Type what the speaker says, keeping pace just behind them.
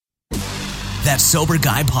That Sober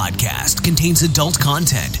Guy podcast contains adult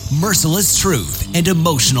content, merciless truth, and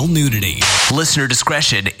emotional nudity. Listener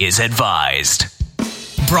discretion is advised.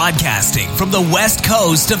 Broadcasting from the west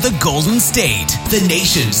coast of the Golden State, the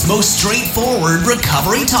nation's most straightforward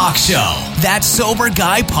recovery talk show. That Sober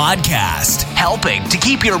Guy podcast, helping to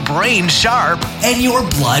keep your brain sharp and your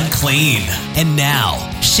blood clean. And now,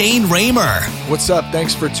 Shane Raymer. What's up?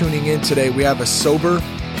 Thanks for tuning in today. We have a sober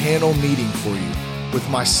panel meeting for you with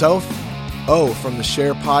myself, from the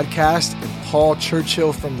Share Podcast, and Paul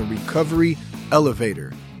Churchill from the Recovery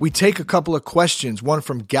Elevator. We take a couple of questions, one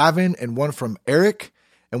from Gavin and one from Eric,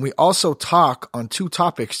 and we also talk on two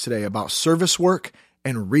topics today about service work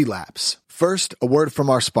and relapse. First, a word from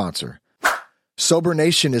our sponsor. Sober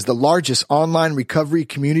Nation is the largest online recovery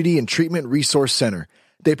community and treatment resource center.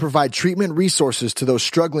 They provide treatment resources to those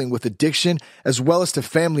struggling with addiction, as well as to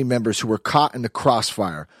family members who were caught in the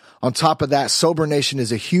crossfire. On top of that, Sober Nation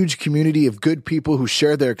is a huge community of good people who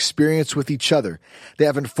share their experience with each other. They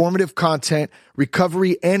have informative content,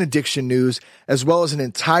 recovery and addiction news, as well as an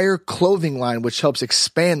entire clothing line which helps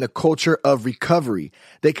expand the culture of recovery.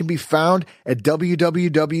 They can be found at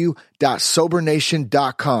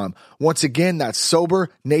www.sobernation.com. Once again, that's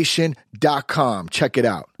sobernation.com. Check it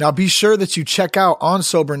out. Now be sure that you check out on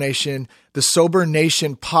Sober Nation the Sober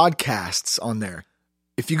Nation podcasts on there.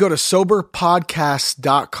 If you go to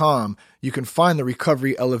soberpodcasts.com, you can find the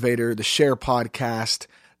Recovery Elevator, the Share Podcast,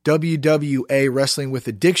 WWA Wrestling with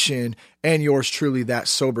Addiction, and yours truly, That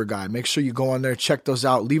Sober Guy. Make sure you go on there, check those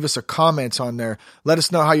out. Leave us a comment on there. Let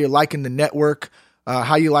us know how you're liking the network,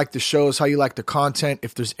 how you like the shows, how you like the content.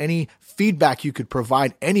 If there's any feedback you could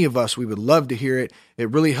provide any of us, we would love to hear it.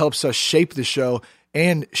 It really helps us shape the show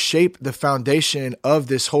and shape the foundation of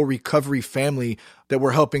this whole recovery family that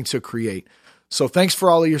we're helping to create. So thanks for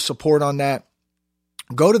all of your support on that.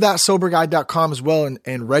 Go to thatsoberguy.com as well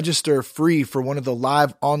and register free for one of the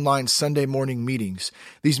live online Sunday morning meetings.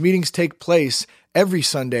 These meetings take place every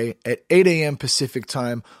Sunday at 8 a.m. Pacific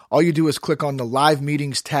time. All you do is click on the live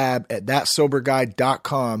meetings tab at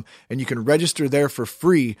thatsoberguy.com and you can register there for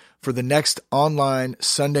free for the next online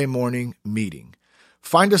Sunday morning meeting.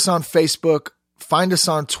 Find us on Facebook, find us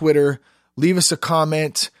on Twitter, leave us a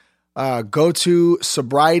comment. Go to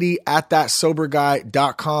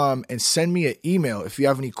sobriety@thatsoberguy.com and send me an email if you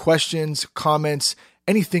have any questions, comments,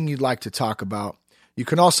 anything you'd like to talk about. You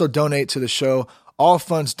can also donate to the show. All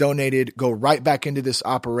funds donated go right back into this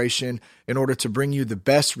operation in order to bring you the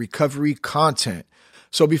best recovery content.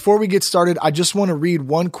 So before we get started, I just want to read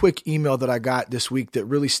one quick email that I got this week that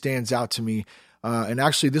really stands out to me. And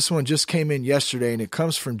actually, this one just came in yesterday, and it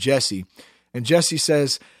comes from Jesse. And Jesse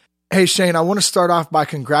says, "Hey, Shane, I want to start off by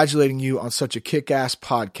congratulating you on such a kick-ass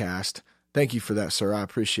podcast." Thank you for that, sir. I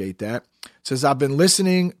appreciate that. It says, "I've been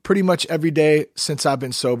listening pretty much every day since I've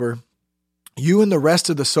been sober. You and the rest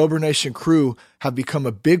of the Sober Nation crew have become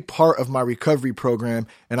a big part of my recovery program,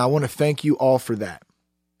 and I want to thank you all for that.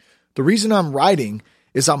 The reason I'm writing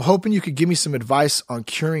is I'm hoping you could give me some advice on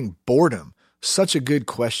curing boredom." Such a good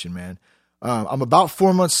question, man. I'm about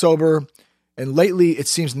 4 months sober, and lately it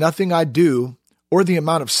seems nothing I do or the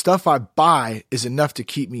amount of stuff I buy is enough to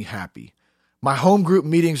keep me happy. My home group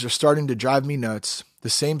meetings are starting to drive me nuts. The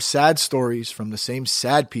same sad stories from the same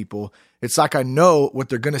sad people. It's like I know what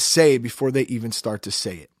they're going to say before they even start to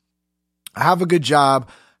say it. I have a good job,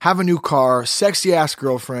 have a new car, sexy ass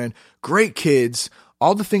girlfriend, great kids,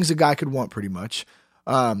 all the things a guy could want pretty much.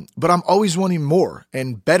 But I'm always wanting more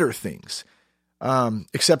and better things.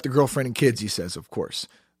 Except the girlfriend and kids, he says, of course.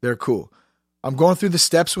 They're cool. I'm going through the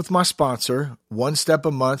steps with my sponsor, 1 step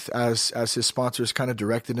a month as his sponsors kind of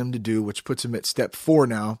directed him to do, which puts him at step 4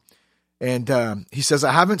 now. And he says,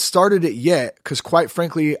 I haven't started it yet because quite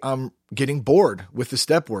frankly, I'm getting bored with the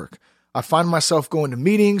step work. I find myself going to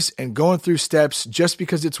meetings and going through steps just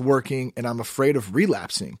because it's working and I'm afraid of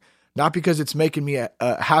relapsing, not because it's making me a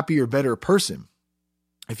happier, better person.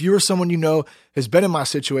 If you or someone you know has been in my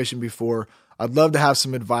situation before, I'd love to have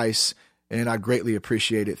some advice and I greatly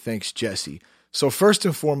appreciate it. Thanks, Jesse. So first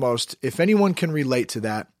and foremost, if anyone can relate to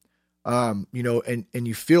that, and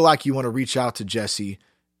you feel like you want to reach out to Jesse,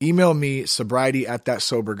 email me,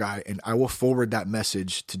 sobriety@thatsoberguy, and I will forward that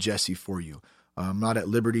message to Jesse for you. I'm not at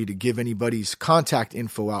liberty to give anybody's contact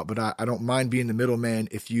info out, but I don't mind being the middleman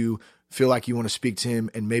if you feel like you want to speak to him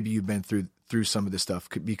and maybe you've been through some of this stuff,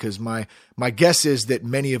 because my guess is that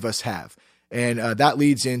many of us have. And that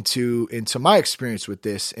leads into my experience with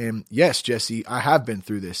this. And yes, Jesse, I have been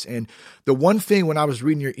through this. And the one thing when I was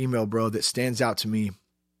reading your email, bro, that stands out to me,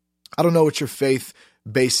 I don't know what your faith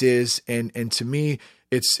base is. And to me,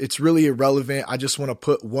 it's really irrelevant. I just want to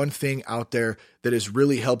put one thing out there that has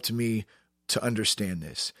really helped me to understand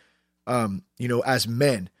this. as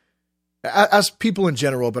men, as people in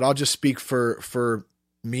general, but I'll just speak for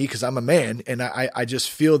me because I'm a man, and I just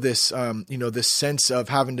feel this, this sense of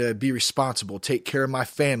having to be responsible, take care of my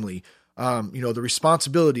family, the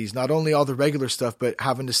responsibilities, not only all the regular stuff, but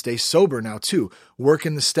having to stay sober now too,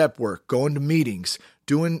 working the step work, going to meetings,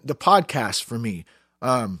 doing the podcast for me.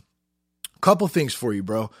 Couple things for you,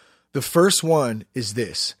 bro. The first one is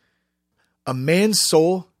this: a man's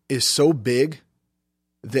soul is so big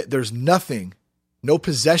that there's nothing, no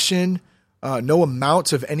possession, no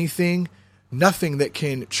amount of anything, nothing that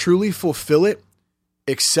can truly fulfill it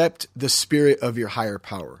except the spirit of your higher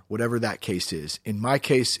power, whatever that case is. In my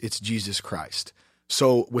case, it's Jesus Christ.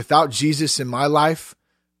 So without Jesus in my life,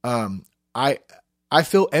 I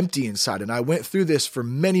feel empty inside. And I went through this for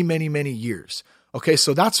many, many, many years. Okay,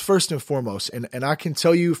 so that's first and foremost. And I can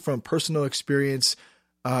tell you from personal experience,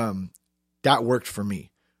 that worked for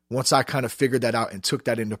me once I kind of figured that out and took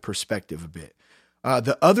that into perspective a bit.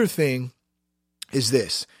 The other thing is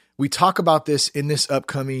this. We talk about this in this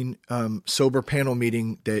upcoming sober panel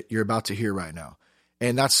meeting that you're about to hear right now,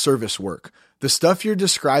 and that's service work. The stuff you're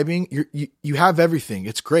describing, you have everything.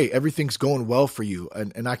 It's great. Everything's going well for you,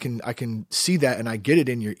 and I can see that, and I get it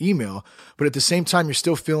in your email. But at the same time, you're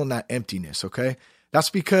still feeling that emptiness. Okay,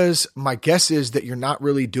 that's because my guess is that you're not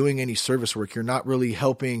really doing any service work. You're not really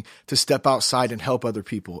helping to step outside and help other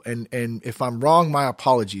people. And if I'm wrong, my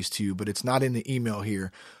apologies to you, but it's not in the email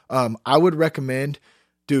here. I would recommend,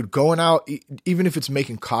 dude, going out, even if it's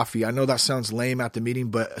making coffee. I know that sounds lame at the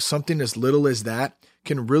meeting, but something as little as that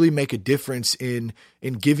can really make a difference in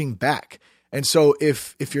giving back. And so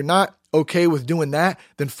if you're not okay with doing that,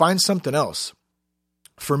 then find something else.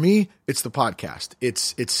 For me, it's the podcast.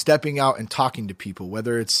 It's stepping out and talking to people,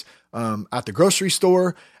 whether it's at the grocery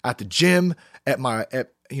store, at the gym, and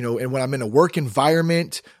when I'm in a work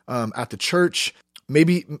environment, at the church,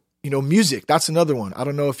 maybe, music. That's another one. I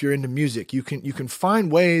don't know if you're into music. You can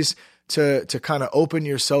find ways to kind of open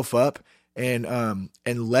yourself up and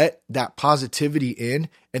let that positivity in,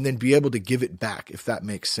 and then be able to give it back, if that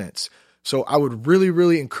makes sense. So I would really,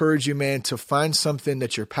 really encourage you, man, to find something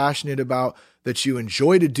that you're passionate about, that you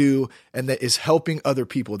enjoy to do, and that is helping other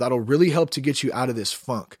people. That'll really help to get you out of this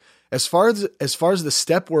funk. As far as the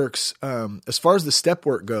step works, as far as the step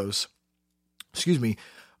work goes, that's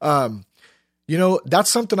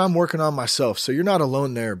something I'm working on myself. So you're not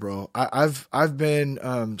alone there, bro. I've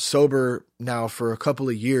been sober now for a couple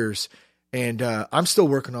of years, and I'm still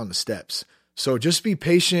working on the steps. So just be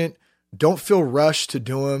patient. Don't feel rushed to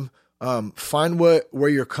do them. Find where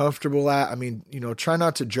you're comfortable at. I mean, try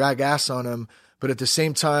not to drag ass on them, but at the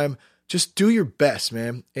same time, just do your best,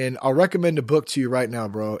 man. And I'll recommend a book to you right now,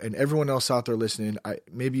 bro. And everyone else out there listening,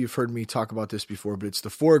 maybe you've heard me talk about this before, but it's The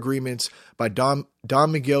 4 Agreements by Don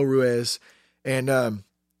Miguel Ruiz. And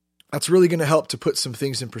that's really going to help to put some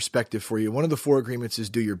things in perspective for you. One of the 4 agreements is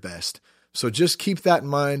do your best. So just keep that in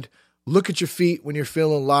mind. Look at your feet when you're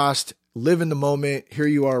feeling lost. Live in the moment. Here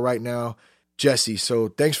you are right now. Jesse, so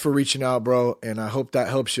thanks for reaching out, bro. And I hope that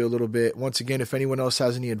helps you a little bit. Once again, if anyone else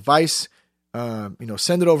has any advice,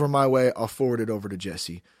 send it over my way. I'll forward it over to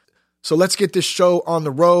Jesse. So let's get this show on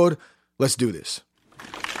the road. Let's do this.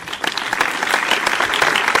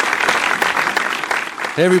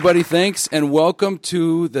 Hey, everybody, thanks, and welcome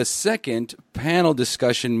to the second panel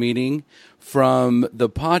discussion meeting from the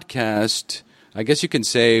podcast. I guess you can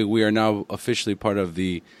say we are now officially part of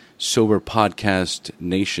the Sober Podcast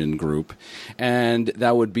Nation group, and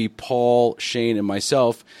that would be Paul, Shane, and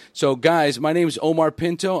myself. So, guys, my name is Omar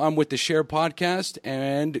Pinto. I'm with the Share Podcast,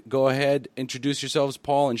 and go ahead, introduce yourselves,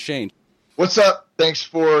 Paul and Shane. What's up? Thanks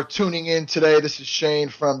for tuning in today. This is Shane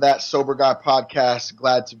from That Sober Guy Podcast.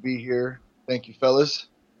 Glad to be here. Thank you, fellas.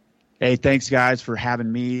 Hey, thanks, guys, for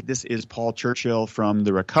having me. This is Paul Churchill from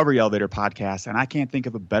the Recovery Elevator Podcast, and I can't think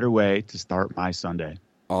of a better way to start my Sunday.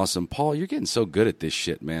 Awesome. Paul, you're getting so good at this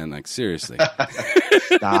shit, man. Like, seriously. Stop.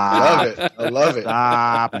 I love it.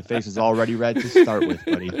 Stop. My face is already red to start with,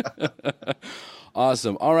 buddy.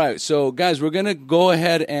 Awesome. All right. So, guys, we're going to go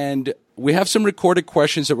ahead and we have some recorded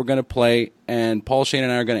questions that we're going to play, and Paul, Shane,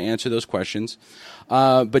 and I are going to answer those questions.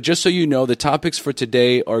 But just so you know, the topics for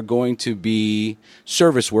today are going to be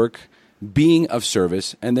service work, being of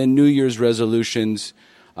service, and then New Year's resolutions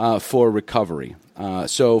for recovery.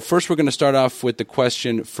 So first we're going to start off with the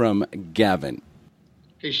question from Gavin.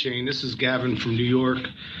 Hey, Shane, this is Gavin from New York.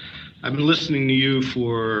 I've been listening to you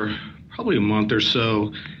for probably a month or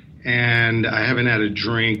so, and I haven't had a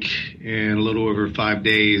drink in a little over 5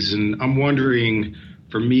 days. And I'm wondering,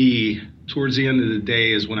 for me, towards the end of the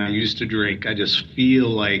day is when I used to drink. I just feel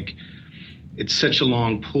like it's such a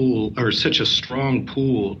long pool, or such a strong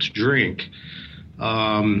pool to drink.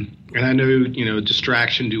 And I know,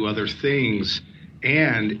 distraction do other ththings.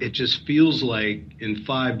 And it just feels like in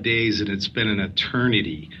 5 days, and it's been an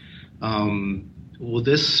eternity. Will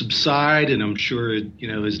this subside? And I'm sure it,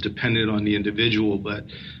 is dependent on the individual. But,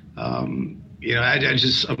 I'm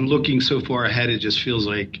looking so far ahead. It just feels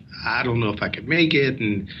like I don't know if I could make it.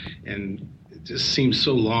 And it just seems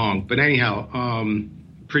so long. But anyhow,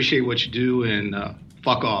 appreciate what you do, and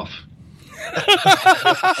fuck off.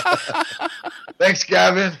 Thanks,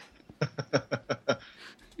 Gavin.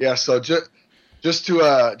 Yeah, so just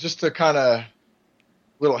to kind of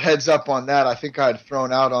little heads up on that, I think I had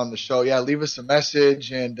thrown out on the show. Yeah, leave us a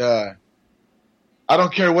message, and I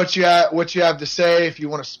don't care what you have to say. If you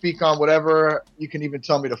want to speak on whatever, you can even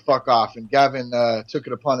tell me to fuck off. And Gavin took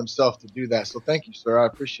it upon himself to do that. So thank you, sir. I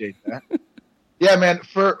appreciate that. Yeah, man.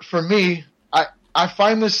 For me, I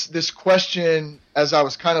find this question as I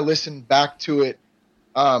was kind of listening back to it.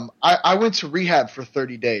 I went to rehab for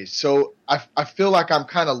 30 days. So I feel like I'm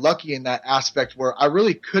kind of lucky in that aspect where I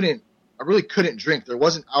really couldn't drink. There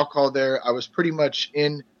wasn't alcohol there. I was pretty much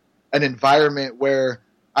in an environment where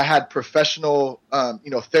I had professional,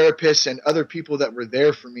 therapists and other people that were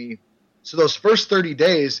there for me. So those first 30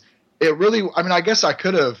 days, I guess I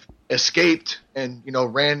could have escaped and,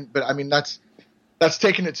 ran, but I mean, that's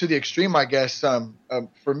taking it to the extreme, I guess,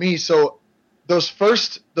 for me. So those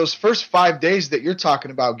first 5 days that you're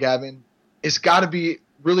talking about, Gavin, it's got to be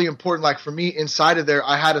really important. Like for me, inside of there,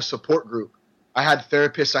 I had a support group. I had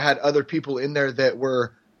therapists. I had other people in there that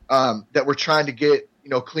were trying to get,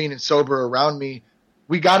 clean and sober around me.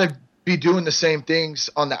 We got to be doing the same things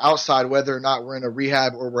on the outside, whether or not we're in a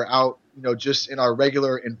rehab or we're out, just in our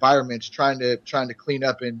regular environments, trying to clean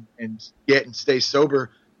up and get and stay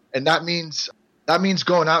sober. And that means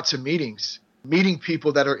going out to meeting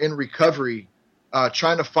people that are in recovery,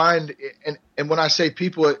 trying to find, and when I say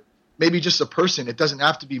people, maybe just a person. It doesn't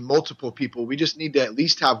have to be multiple people. We just need to at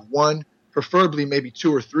least have one, preferably maybe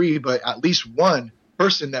two or three, but at least one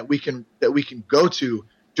person that we can go to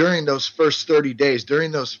during those first 30 days, during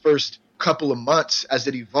those first couple of months as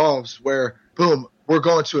it evolves, where boom, we're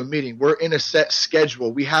going to a meeting. We're in a set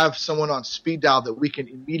schedule. We have someone on speed dial that we can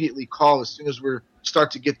immediately call as soon as we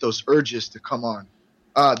start to get those urges to come on.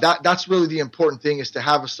 That's really the important thing, is to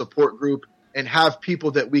have a support group and have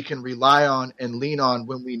people that we can rely on and lean on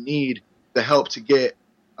when we need the help to get,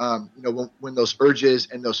 when those urges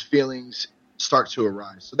and those feelings start to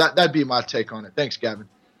arise. So that'd be my take on it. Thanks, Gavin.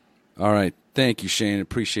 All right. Thank you, Shane.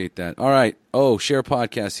 Appreciate that. All right. Oh, Share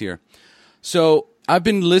Podcast here. So I've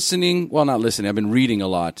been I've been reading a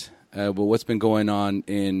lot about what's been going on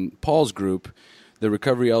in Paul's group, the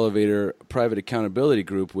Recovery Elevator Private Accountability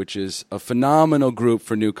Group, which is a phenomenal group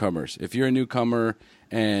for newcomers. If you're a newcomer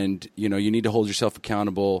and you need to hold yourself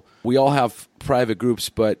accountable, we all have private groups,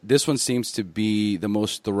 but this one seems to be the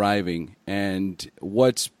most thriving. And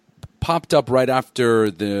what's popped up right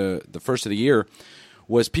after the first of the year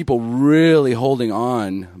was people really holding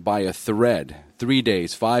on by a thread, 3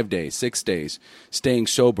 days, 5 days, 6 days, staying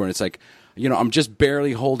sober. And it's like, I'm just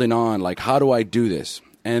barely holding on. Like, how do I do this?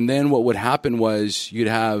 And then what would happen was you'd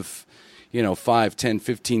have, 5, 10,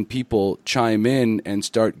 15 people chime in and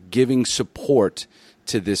start giving support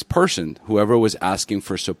to this person, whoever was asking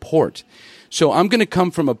for support. So I'm going to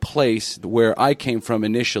come from a place where I came from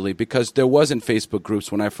initially, because there wasn't Facebook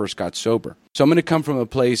groups when I first got sober. So I'm going to come from a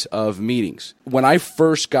place of meetings. When I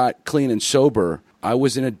first got clean and sober, I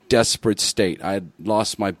was in a desperate state. I had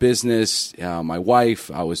lost my business, my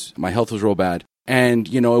wife, my health was real bad.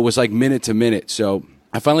 And, it was like minute to minute. So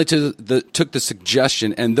I finally took the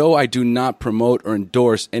suggestion, and though I do not promote or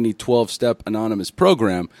endorse any 12-step anonymous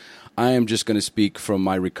program, I am just going to speak from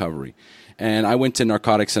my recovery. And I went to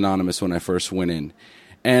Narcotics Anonymous when I first went in.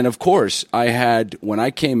 And of course, when I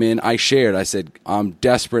came in, I said, I'm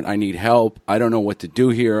desperate. I need help. I don't know what to do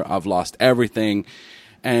here. I've lost everything.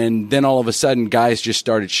 And then all of a sudden, guys just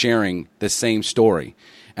started sharing the same story.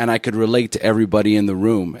 And I could relate to everybody in the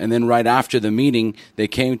room. And then right after the meeting, they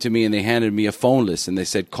came to me and they handed me a phone list. And they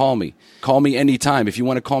said, call me. Call me anytime. If you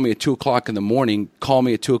want to call me at 2 o'clock in the morning, call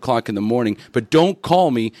me at 2 o'clock in the morning. But don't call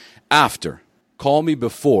me after. Call me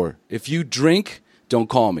before. If you drink, don't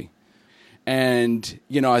call me. And,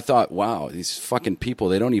 I thought, wow, these fucking people,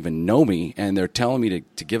 they don't even know me. And they're telling me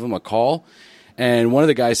to give them a call. And one of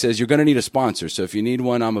the guys says, you're going to need a sponsor. So if you need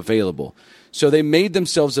one, I'm available. So they made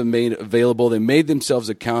themselves available. They made themselves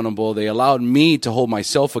accountable. They allowed me to hold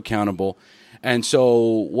myself accountable. And so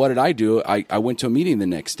what did I do? I went to a meeting the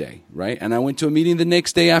next day, right? And I went to a meeting the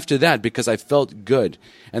next day after that because I felt good.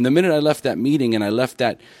 And the minute I left that meeting and I left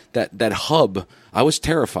that hub, I was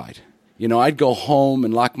terrified. I'd go home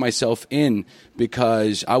and lock myself in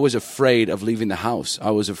because I was afraid of leaving the house.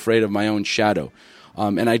 I was afraid of my own shadow.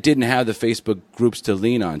 And I didn't have the Facebook groups to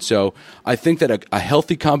lean on. So I think that a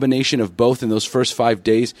healthy combination of both in those first 5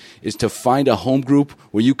 days is to find a home group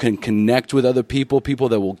where you can connect with other people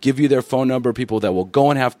that will give you their phone number, people that will go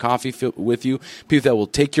and have coffee with you, people that will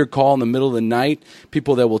take your call in the middle of the night,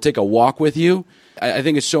 people that will take a walk with you. I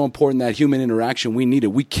think it's so important, that human interaction. We need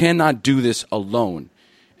it. We cannot do this alone.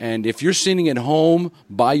 And if you're sitting at home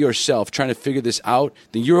by yourself trying to figure this out,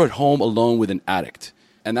 then you're at home alone with an addict.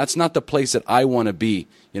 And that's not the place that I want to be,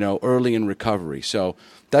 early in recovery. So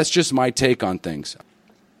that's just my take on things.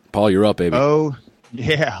 Paul, you're up, baby. Oh,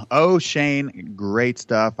 yeah. Oh, Shane, great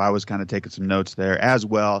stuff. I was kind of taking some notes there as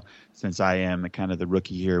well, since I am kind of the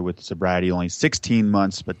rookie here with sobriety, only 16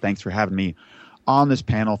 months. But thanks for having me on this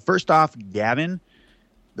panel. First off, Gavin,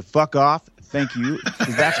 the fuck off. Thank you.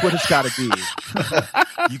 That's what it's got to be.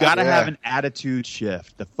 You got to have an attitude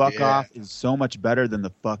shift. The fuck off is so much better than the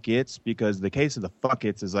fuck it's, because the case of the fuck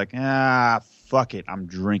it's is like, fuck it, I'm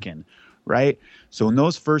drinking, right? So in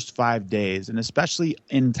those first 5 days, and especially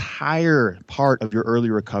entire part of your early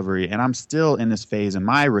recovery, and I'm still in this phase in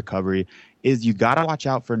my recovery, is you got to watch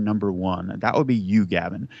out for number one. That would be you,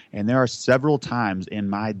 Gavin. And there are several times in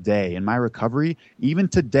my day, in my recovery, even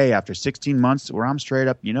today after 16 months, where I'm straight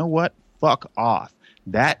up, you know what? Fuck off.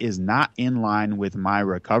 That is not in line with my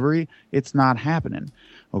recovery. It's not happening.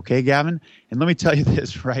 Okay, Gavin? And let me tell you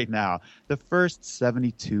this right now. The first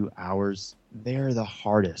 72 hours, they're the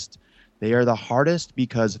hardest. They are the hardest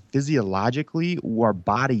because physiologically, our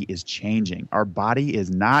body is changing. Our body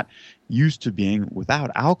is not used to being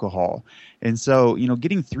without alcohol. And so,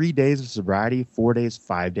 getting 3 days of sobriety, 4 days,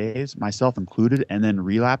 5 days, myself included, and then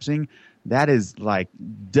relapsing, that is like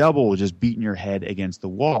double just beating your head against the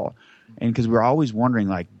wall. And because we're always wondering,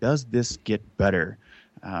 like, does this get better?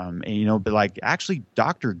 But like actually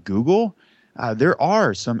Dr. Google, there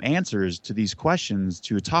are some answers to these questions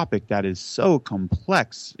to a topic that is so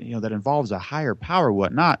complex, that involves a higher power,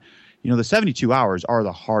 whatnot. The 72 hours are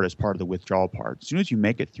the hardest part of the withdrawal part. As soon as you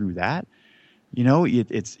make it through that,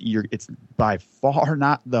 it's by far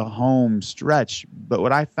not the home stretch. But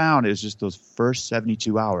what I found is just those first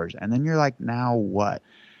 72 hours. And then you're like, now what?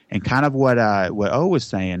 And kind of what O was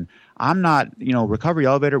saying, I'm not, Recovery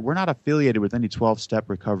Elevator, we're not affiliated with any 12-step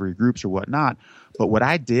recovery groups or whatnot. But what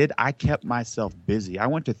I did, I kept myself busy. I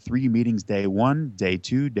went to 3 meetings day 1, day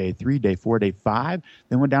 2, day 3, day 4, day 5,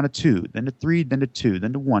 then went down to 2, then to 3, then to 2,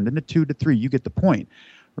 then to 1, then to 2, to 3. You get the point,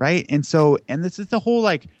 right? And so, and this is the whole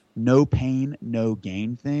like no pain, no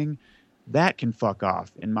gain thing. That can fuck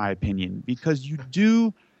off, in my opinion, because you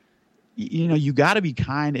got to be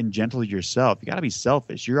kind and gentle to yourself. You got to be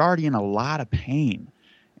selfish. You're already in a lot of pain.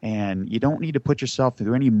 And you don't need to put yourself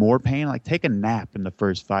through any more pain. Like, take a nap in the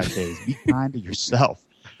first 5 days. Be kind to yourself,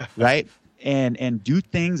 right? And do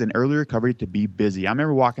things in early recovery to be busy. I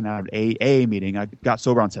remember walking out of an AA meeting. I got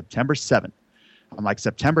sober on September 7th. I'm like,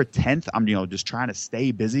 September 10th, I'm just trying to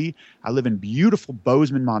stay busy. I live in beautiful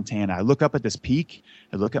Bozeman, Montana. I look up at this peak.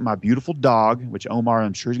 I look at my beautiful dog, which Omar,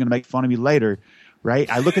 I'm sure, is going to make fun of me later, right?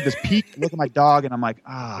 I look at this peak, look at my dog, and I'm like,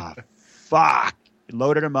 fuck.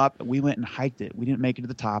 Loaded him up, and we went and hiked it. We didn't make it to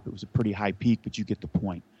the top. It was a pretty high peak, but you get the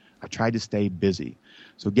point. I tried to stay busy.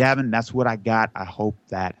 So, Gavin, that's what I got. I hope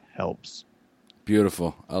that helps.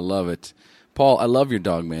 Beautiful. I love it. Paul, I love your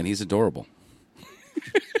dog, man. He's adorable.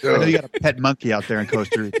 I know you got a pet monkey out there in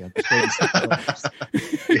Costa Rica.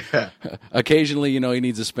 Yeah. Occasionally, he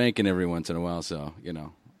needs a spanking every once in a while, so,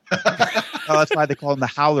 Oh, that's why they call him the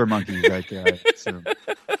howler monkey right there. So.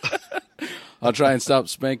 I'll try and stop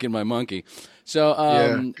spanking my monkey. So,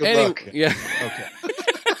 good luck. Yeah. Okay.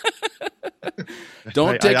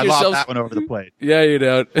 Don't take I yourself lobbed that one over the plate. Yeah, you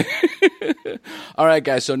don't. All right,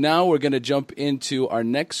 guys. So now we're going to jump into our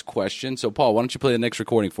next question. So, Paul, why don't you play the next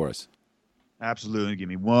recording for us? Absolutely. Give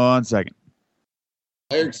me 1 second.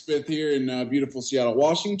 Eric Smith here in beautiful Seattle,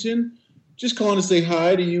 Washington. Just calling to say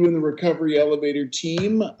hi to you and the Recovery Elevator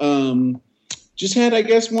team. Just had, I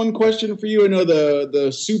guess, one question for you. I know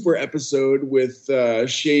the super episode with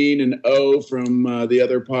Shane and O from the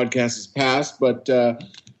other podcast is past, but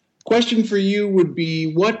question for you would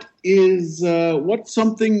be, what's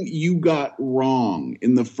something you got wrong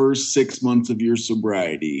in the first 6 months of your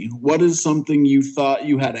sobriety? What is something you thought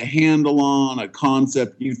you had a handle on, a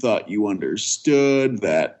concept you thought you understood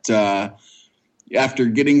that after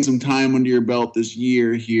getting some time under your belt this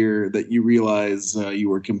year here that you realize you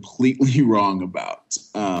were completely wrong about?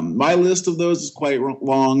 My list of those is quite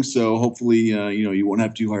long, so hopefully you won't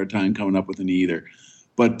have too hard a time coming up with any either.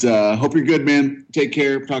 But hope you're good, man. Take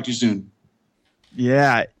care. Talk to you soon.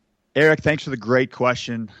 Yeah. Eric, thanks for the great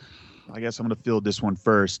question. I guess I'm going to field this one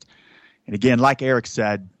first. And again, like Eric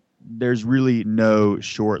said, there's really no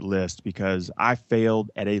short list because I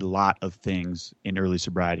failed at a lot of things in early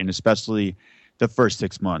sobriety, and especially the first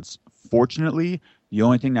 6 months. Fortunately, the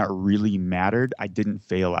only thing that really mattered, I didn't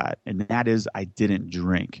fail at, and that is I didn't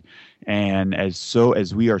drink. And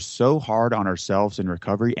as we are so hard on ourselves in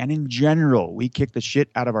recovery, and in general, we kick the shit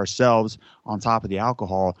out of ourselves on top of the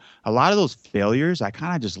alcohol, a lot of those failures I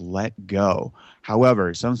kind of just let go.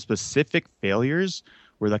 However, some specific failures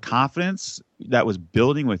where the confidence that was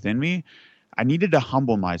building within me, I needed to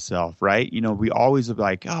humble myself, right? We always are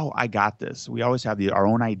like, oh, I got this. We always have our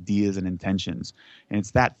own ideas and intentions. And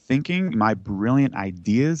it's that thinking, my brilliant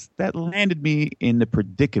ideas, that landed me in the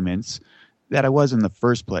predicaments that I was in the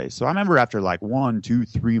first place. So I remember after like 1, 2,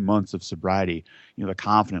 3 months of sobriety, the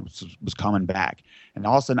confidence was coming back. And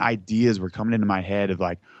all of a sudden ideas were coming into my head of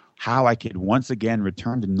like how I could once again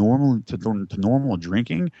return to normal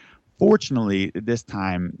drinking. Fortunately, this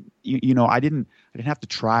time, I didn't have to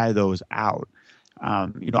try those out.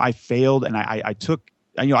 I failed, and I took.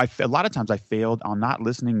 A lot of times I failed on not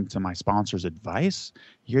listening to my sponsor's advice.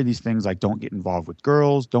 You hear these things like don't get involved with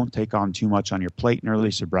girls, don't take on too much on your plate in early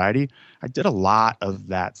sobriety. I did a lot of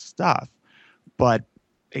that stuff, but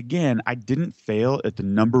again, I didn't fail at the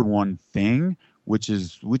number one thing, which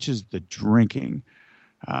is the drinking.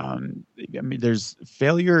 There's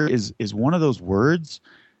failure is one of those words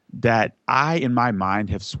that I, in my mind,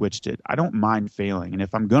 have switched it. I don't mind failing. And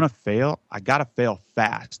if I'm going to fail, I got to fail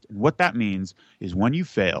fast. And what that means is when you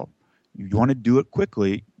fail, you want to do it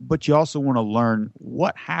quickly, but you also want to learn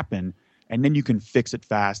what happened, and then you can fix it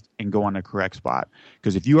fast and go on the correct spot.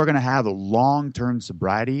 Because if you are going to have a long-term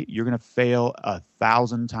sobriety, you're going to fail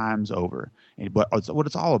 1,000 times over. But what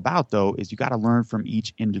it's all about, though, is you got to learn from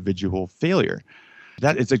each individual failure.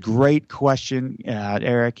 That is a great question,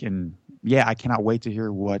 Eric, and yeah, I cannot wait to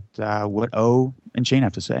hear what O and Shane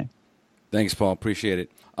have to say. Thanks, Paul. Appreciate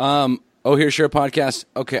it. Here, Share Podcast.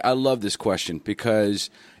 Okay, I love this question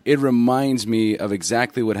because it reminds me of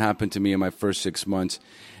exactly what happened to me in my first 6 months.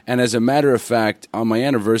 And as a matter of fact, on my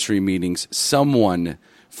anniversary meetings, someone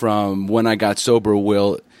from when I got sober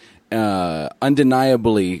will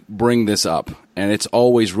undeniably bring this up. And it's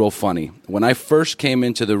always real funny. When I first came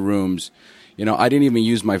into the rooms, I didn't even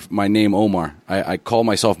use my name Omar. I call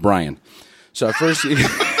myself Brian. So at first,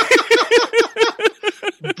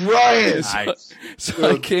 Brian.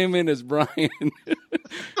 So I came in as Brian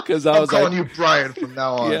because I'm calling you Brian from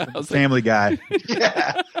now on. Yeah, I was Family Guy.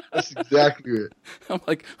 Yeah, that's exactly it. I'm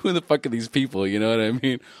like, who the fuck are these people? You know what I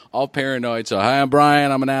mean? All paranoid. So, hi, I'm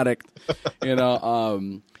Brian. I'm an addict.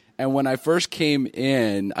 And when I first came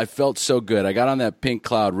in, I felt so good. I got on that pink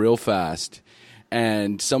cloud real fast.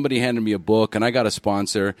 And somebody handed me a book, and I got a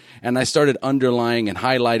sponsor, and I started underlining and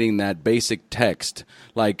highlighting that basic text,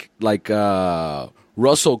 like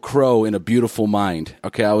Russell Crowe in A Beautiful Mind.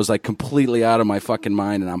 Okay, I was like completely out of my fucking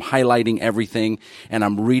mind, and I'm highlighting everything, and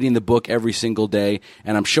I'm reading the book every single day,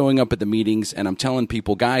 and I'm showing up at the meetings, and I'm telling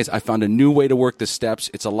people, guys, I found a new way to work the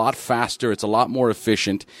steps. It's a lot faster. It's a lot more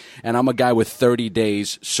efficient, and I'm a guy with 30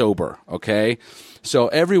 days sober, okay? So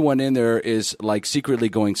everyone in there is like secretly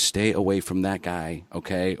going, stay away from that guy,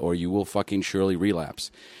 okay, or you will fucking surely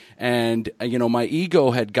relapse. And, my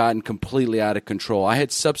ego had gotten completely out of control. I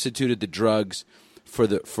had substituted the drugs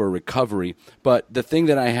for recovery, but the thing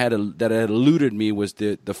that had eluded me was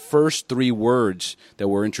the first 3 words that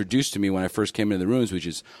were introduced to me when I first came into the rooms, which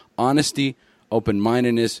is honesty,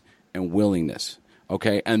 open-mindedness, and willingness,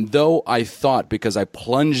 okay? And though I thought, because I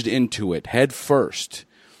plunged into it head first,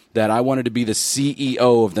 that I wanted to be the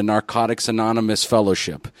CEO of the Narcotics Anonymous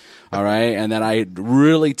Fellowship, all right? And that I had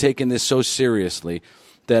really taken this so seriously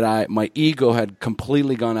that my ego had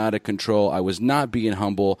completely gone out of control. I was not being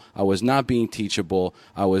humble. I was not being teachable.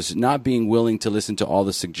 I was not being willing to listen to all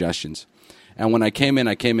the suggestions. And when I came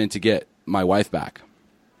in to get my wife back.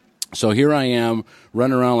 So here I am,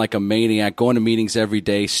 running around like a maniac, going to meetings every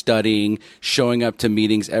day, studying, showing up to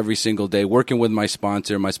meetings every single day, working with my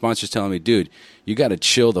sponsor. My sponsor's telling me, dude, you got to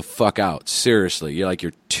chill the fuck out. Seriously.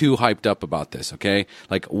 You're too hyped up about this, okay?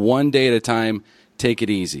 Like one day at a time, take it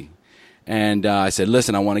easy. And I said,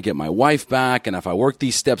 listen, I want to get my wife back, and if I work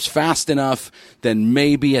these steps fast enough, then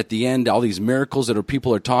maybe at the end, all these miracles that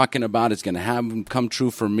people are talking about, it's going to have them come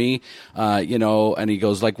true for me, And he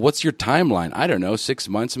goes, like, what's your timeline? I don't know, 6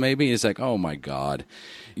 months maybe? He's like, oh, my God,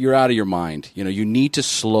 you're out of your mind. You need to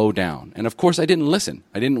slow down. And, of course, I didn't listen.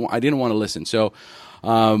 I didn't want to listen. So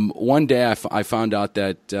one day I found out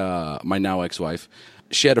that my now ex-wife,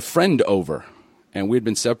 she had a friend over, and we'd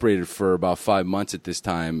been separated for about 5 months at this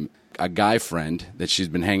time, a guy friend that she's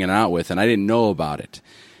been hanging out with, and I didn't know about it.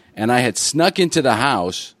 And I had snuck into the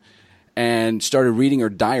house, and started reading her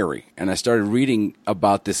diary. And I started reading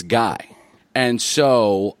about this guy. And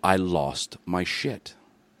so I lost my shit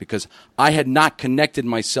because I had not connected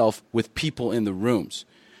myself with people in the rooms.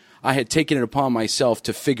 I had taken it upon myself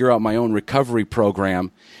to figure out my own recovery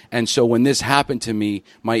program. And so when this happened to me,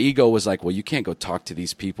 my ego was like, well, you can't go talk to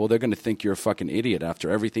these people. They're going to think you're a fucking idiot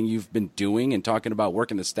after everything you've been doing and talking about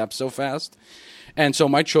working the steps so fast. And so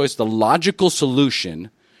my choice, the logical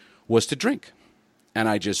solution, was to drink. And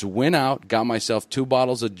I just went out, got myself 2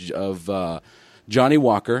 bottles of Johnny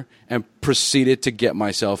Walker, and proceeded to get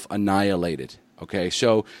myself annihilated. Okay,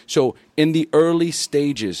 so in the early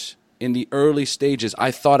stages,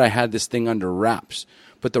 I thought I had this thing under wraps.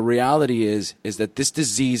 But the reality is that this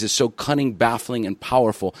disease is so cunning, baffling, and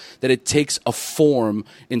powerful that it takes a form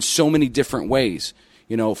in so many different ways.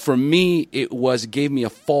 You know, for me, it gave me a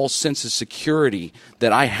false sense of security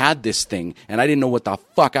that I had this thing, and I didn't know what the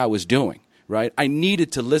fuck I was doing. Right? I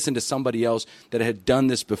needed to listen to somebody else that had done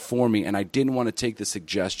this before me, and I didn't want to take the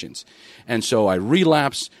suggestions. And so I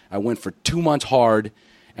relapsed. I went for 2 months hard,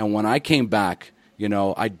 and when I came back, you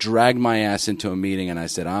know, I dragged my ass into a meeting, and I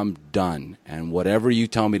said, I'm done, and whatever you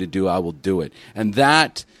tell me to do, I will do it. And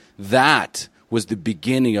that was the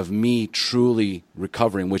beginning of me truly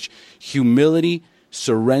recovering, which humility,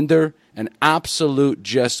 surrender, and absolute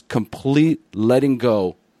just complete letting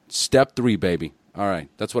go. Step 3, baby. All right,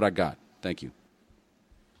 that's what I got. Thank you.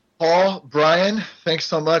 Paul, Brian, thanks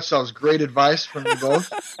so much. That was great advice from you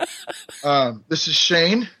both. This is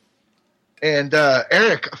Shane. And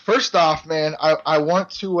Eric, first off, man, I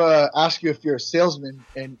want to ask you if you're a salesman.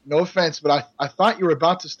 And no offense, but I thought you were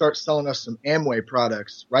about to start selling us some Amway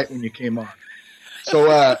products right when you came on.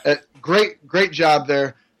 So great job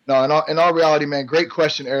there. No, in all reality, man, great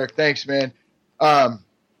question, Eric. Thanks, man.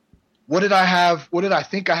 What did I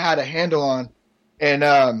think I had a handle on?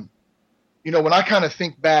 And you know, when I kind of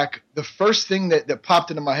think back, the first thing that popped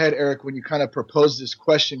into my head, Eric, when you kind of proposed this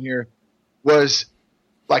question here was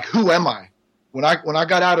like, who am I? When I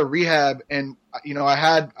got out of rehab and, you know, I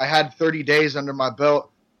had 30 days under my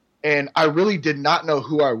belt and I really did not know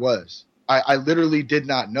who I was. I literally did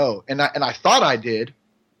not know. And I thought I did.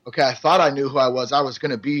 Okay. I thought I knew who I was. I was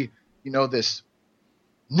going to be, you know, this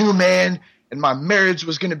new man and my marriage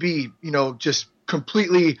was going to be, you know, just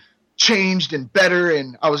completely changed and better,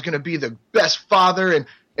 and I was going to be the best father,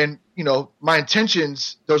 and you know, my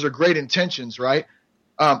intentions, those are great intentions, right?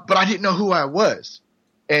 But I didn't know who I was.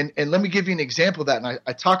 And let me give you an example of that, and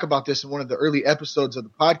I talk about this in one of the early episodes of the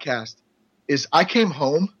podcast, is I came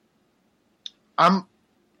home. I've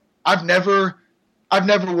never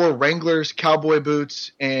wore Wranglers, cowboy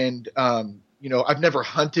boots, and you know, I've never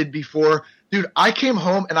hunted before. Dude, I came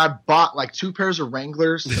home and I bought like 2 pairs of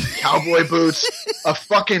Wranglers, cowboy boots, a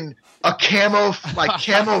camo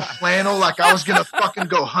flannel, like I was gonna fucking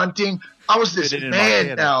go hunting. I was this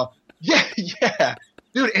man now. Yeah.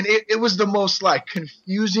 Dude, and it was the most like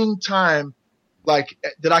confusing time like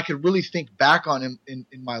that I could really think back on in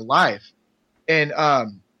my life. And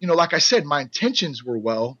you know, like I said, my intentions were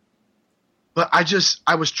well, but I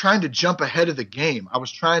was trying to jump ahead of the game. I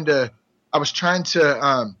was trying to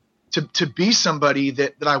be somebody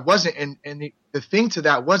that I wasn't. And the thing to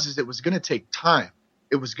that is it was going to take time.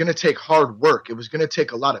 It was going to take hard work. It was going to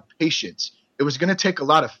take a lot of patience. It was going to take a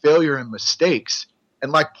lot of failure and mistakes.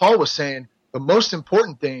 And like Paul was saying, the most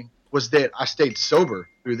important thing was that I stayed sober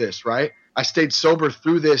through this, right? I stayed sober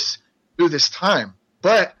through this time,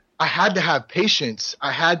 but I had to have patience.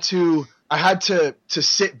 I had to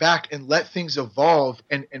sit back and let things evolve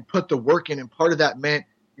and put the work in. And part of that meant,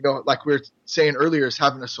 you know, like we were saying earlier, is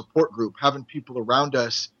having a support group, having people around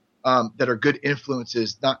us that are good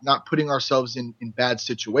influences, not putting ourselves in bad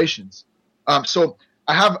situations. So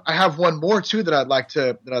I have one more too that I'd like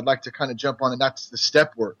to kind of jump on, and that's the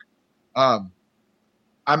step work. I'm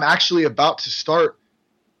actually about to start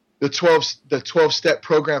the 12-step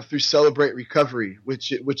program through Celebrate Recovery,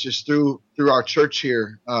 which is through our church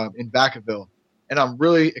here in Vacaville, and I'm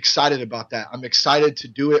really excited about that. I'm excited to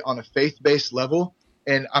do it on a faith-based level,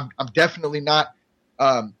 and I'm definitely not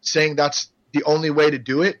saying that's the only way to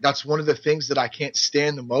do it. That's one of the things that I can't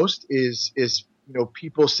stand the most is you know,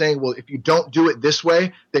 people saying, well, if you don't do it this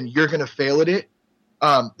way, then you're going to fail at it.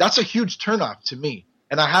 That's a huge turnoff to me.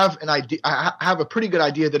 And I have an idea. I have a pretty good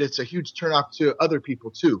idea that it's a huge turnoff to other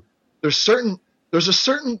people too. There's a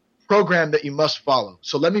certain program that you must follow.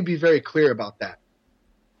 So let me be very clear about that.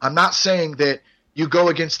 I'm not saying that you go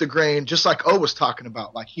against the grain, just like O was talking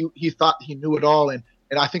about. Like he thought he knew it all, and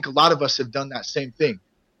I think a lot of us have done that same thing.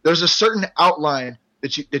 There's a certain outline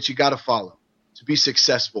that you got to follow to be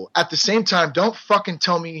successful. At the same time, don't fucking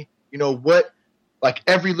tell me, you know, what like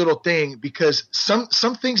every little thing, because some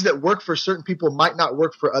things that work for certain people might not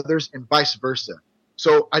work for others, and vice versa.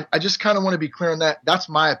 So I just kind of want to be clear on that. That's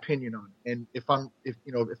my opinion on it. And if I'm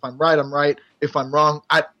right, I'm right. If I'm wrong,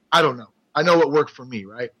 I don't know. I know what worked for me,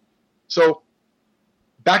 right? So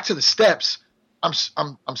back to the steps. I'm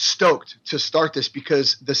stoked to start this,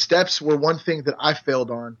 because the steps were one thing that I failed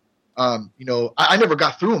on. I never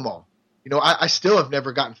got through them all. I still have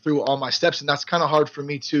never gotten through all my steps, and that's kind of hard for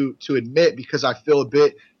me to admit, because I feel a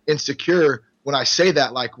bit insecure when I say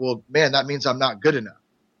that, like, well, man, that means I'm not good enough,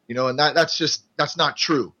 and that's not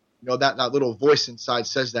true. That little voice inside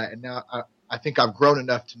says that. And now I think I've grown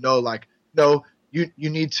enough to know, like, no, you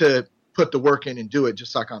need to put the work in and do it,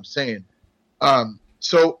 just like I'm saying.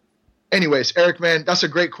 So anyways, Eric, man, that's a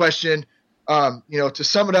great question. To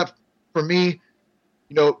sum it up for me,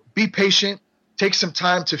 be patient, take some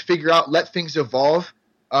time to figure out, let things evolve.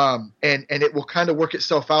 And it will kind of work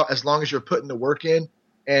itself out as long as you're putting the work in.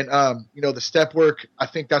 And, the step work, I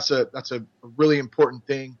think that's a really important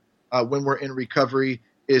thing when we're in recovery,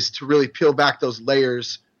 is to really peel back those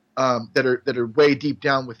layers that are way deep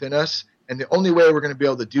down within us. And the only way we're going to be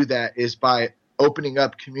able to do that is by opening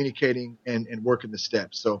up, communicating, and working the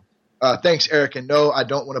steps. So thanks, Eric. And no, I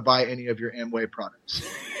don't want to buy any of your Amway products.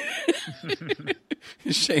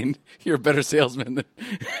 Shane, you're a better salesman than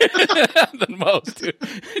most, dude.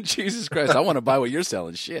 Jesus Christ, I want to buy what you're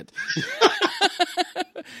selling. Shit.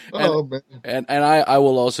 Man. And I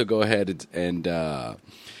will also go ahead and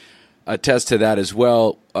attest to that as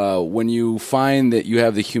well. When you find that you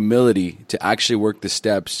have the humility to actually work the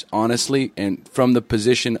steps honestly, and from the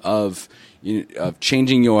position of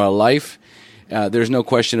changing your life, there's no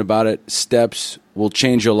question about it. Steps will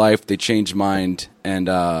change your life. They change mine. And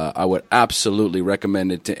I would absolutely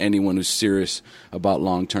recommend it to anyone who's serious about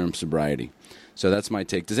long-term sobriety. So that's my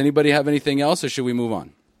take. Does anybody have anything else, or should we move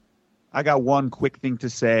on? I got one quick thing to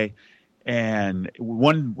say. And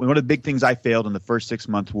one of the big things I failed in the first 6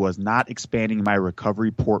 months was not expanding my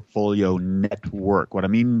recovery portfolio network. What I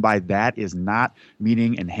mean by that is not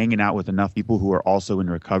meeting and hanging out with enough people who are also in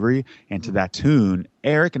recovery. And to that tune,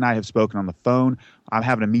 Eric and I have spoken on the phone. I'm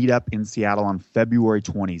having a meetup in Seattle on February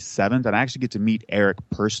 27th, and I actually get to meet Eric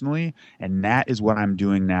personally. And that is what I'm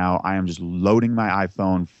doing now. I am just loading my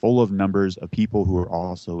iPhone full of numbers of people who are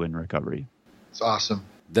also in recovery. It's awesome.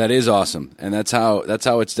 That is awesome, and that's how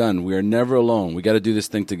it's done. We are never alone. We got to do this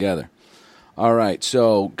thing together. All right,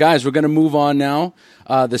 so guys, we're going to move on now.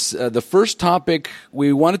 The first topic,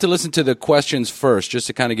 we wanted to listen to the questions first, just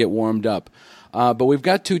to kind of get warmed up. But we've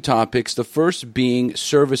got two topics. The first being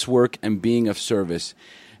service work and being of service,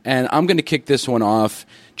 and I'm going to kick this one off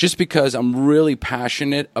just because I'm really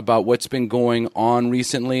passionate about what's been going on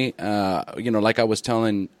recently. Like I was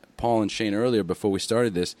telling Paul and Shane earlier before we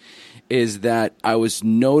started this, is that I was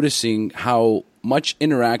noticing how much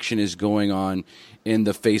interaction is going on in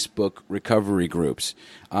the Facebook recovery groups.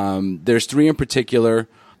 There's three in particular.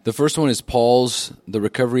 The first one is Paul's, the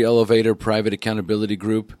Recovery Elevator Private Accountability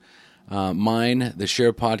Group. Mine, the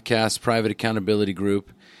Share Podcast Private Accountability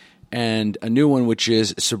Group. And a new one, which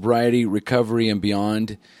is Sobriety, Recovery, and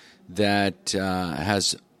Beyond, that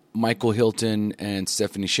has Michael Hilton and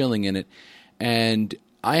Stephanie Schilling in it. And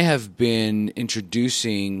I have been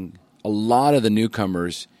introducing a lot of the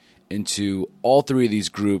newcomers into all three of these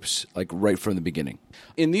groups, like right from the beginning.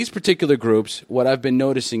 In these particular groups, what I've been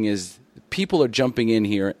noticing is people are jumping in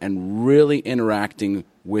here and really interacting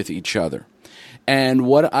with each other. And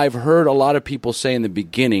what I've heard a lot of people say in the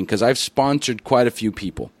beginning, because I've sponsored quite a few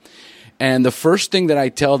people, and the first thing that I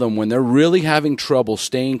tell them when they're really having trouble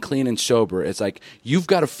staying clean and sober, it's like, you've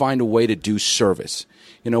got to find a way to do service.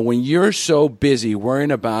 When you're so busy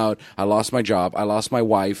worrying about, I lost my job, I lost my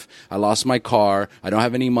wife, I lost my car, I don't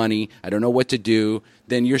have any money, I don't know what to do,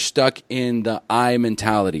 then you're stuck in the I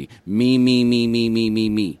mentality.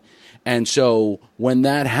 Me. And so when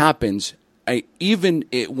that happens,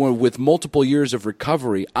 with multiple years of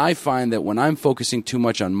recovery, I find that when I'm focusing too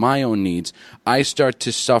much on my own needs, I start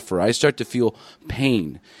to suffer. I start to feel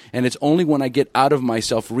pain. And it's only when I get out of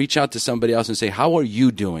myself, reach out to somebody else and say, how are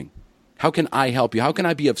you doing? How can I help you? How can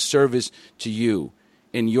I be of service to you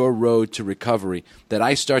in your road to recovery, that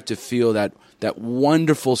I start to feel that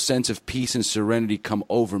wonderful sense of peace and serenity come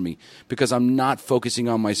over me, because I'm not focusing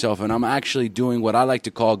on myself and I'm actually doing what I like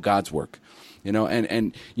to call God's work.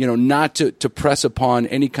 And not to press upon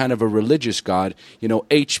any kind of a religious God,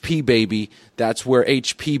 HP baby, that's where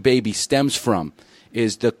HP baby stems from,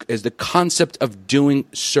 is the concept of doing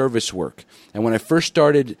service work. And when I first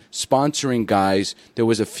started sponsoring guys, there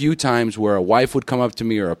was a few times where a wife would come up to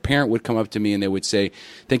me or a parent would come up to me and they would say,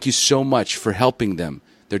 thank you so much for helping them.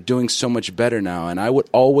 They're doing so much better now. And I would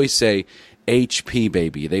always say, HP,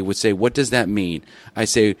 baby. They would say, what does that mean? I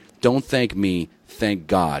say, don't thank me, thank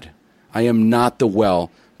God. I am not the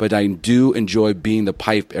well, but I do enjoy being the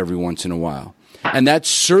pipe every once in a while. And that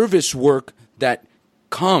service work that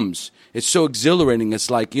comes, it's so exhilarating. It's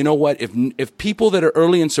like, you know what? If people that are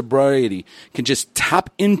early in sobriety can just tap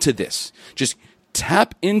into this,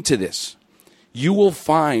 you will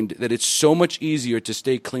find that it's so much easier to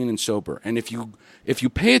stay clean and sober. And if you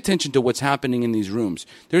pay attention to what's happening in these rooms,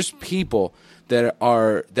 there's people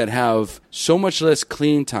that have so much less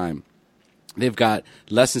clean time. They've got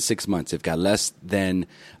less than 6 months. They've got less than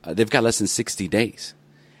 60 days.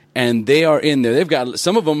 And they are in there.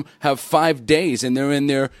 Some of them have 5 days, and they're in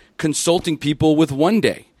there consulting people with 1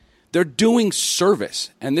 day. They're doing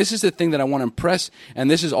service. And this is the thing that I want to impress.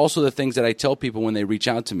 And this is also the things that I tell people when they reach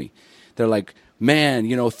out to me. They're like, man,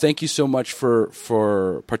 thank you so much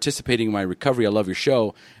for participating in my recovery. I love your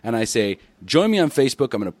show. And I say, join me on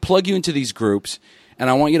Facebook. I'm going to plug you into these groups, and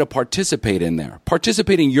I want you to participate in there.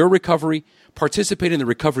 Participate in your recovery. Participate in the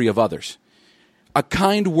recovery of others. A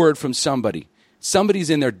kind word from somebody. Somebody's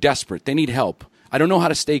in there desperate. They need help. I don't know how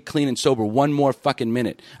to stay clean and sober one more fucking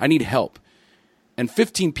minute. I need help. And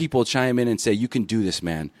 15 people chime in and say, you can do this,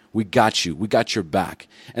 man. We got you. We got your back.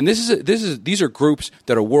 And these are groups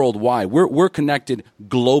that are worldwide. We're connected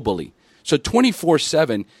globally. So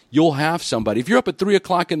 24/7, you'll have somebody. If you're up at 3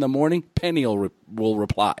 o'clock in the morning, Penny will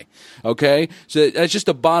reply. Okay? So that's just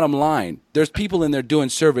the bottom line. There's people in there doing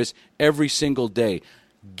service every single day.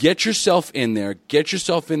 Get yourself in there. Get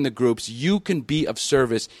yourself in the groups. You can be of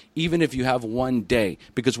service even if you have 1 day.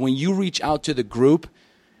 Because when you reach out to the group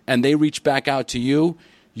and they reach back out to you,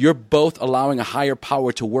 you're both allowing a higher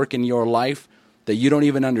power to work in your life that you don't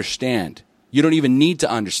even understand. You don't even need to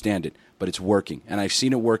understand it, but it's working. And I've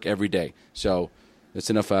seen it work every day. So that's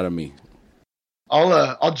enough out of me.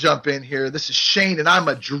 I'll jump in here. This is Shane, and I'm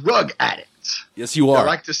a drug addict. Yes, you are. I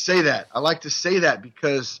like to say that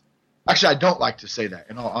because actually I don't like to say that,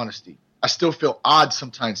 in all honesty. I still feel odd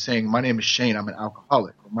sometimes saying my name is Shane, I'm an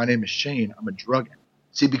alcoholic, or my name is Shane, I'm a drug addict.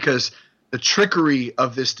 See, because the trickery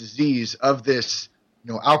of this disease, of this,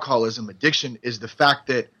 alcoholism addiction, is the fact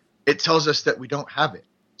that it tells us that we don't have it.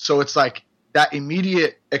 So it's like that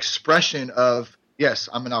immediate expression of, yes,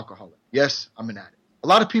 I'm an alcoholic. Yes, I'm an addict. A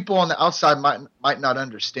lot of people on the outside might not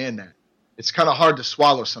understand that. It's kind of hard to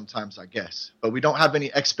swallow sometimes, I guess. But we don't have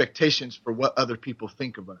any expectations for what other people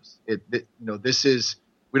think of us.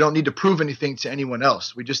 We don't need to prove anything to anyone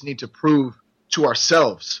else. We just need to prove to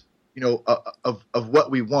ourselves, of what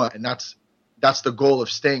we want. And that's the goal of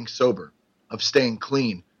staying sober, of staying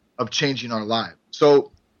clean, of changing our lives.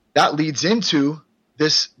 So that leads into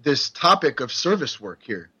this topic of service work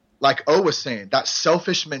here. Like O was saying, that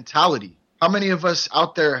selfish mentality. How many of us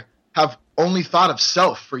out there have only thought of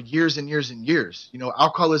self for years and years and years?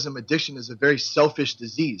 Alcoholism addiction is a very selfish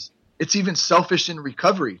disease. It's even selfish in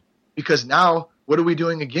recovery, because now what are we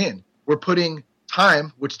doing again? We're putting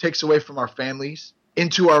time, which takes away from our families,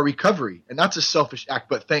 into our recovery. And that's a selfish act.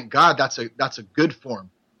 But thank God that's a good form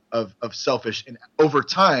of selfish. And over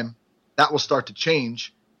time, that will start to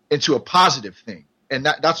change into a positive thing. And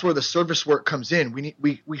that's where the service work comes in.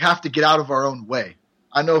 We have to get out of our own way.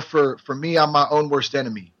 I know for me, I'm my own worst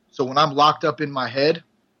enemy. So when I'm locked up in my head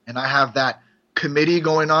and I have that committee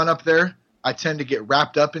going on up there, I tend to get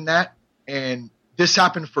wrapped up in that. And this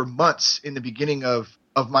happened for months in the beginning of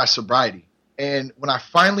my sobriety. And when I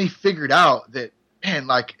finally figured out that, man,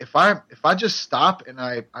 like if I just stop and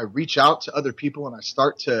I reach out to other people and I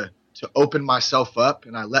start to open myself up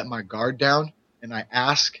and I let my guard down and I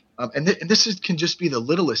ask, and this can just be the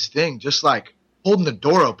littlest thing, just like holding the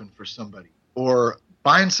door open for somebody or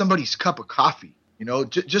buying somebody's cup of coffee.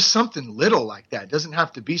 Just something little like that. It doesn't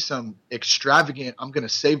have to be some extravagant, I'm going to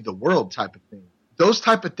save the world type of thing. Those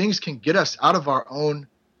type of things can get us out of our own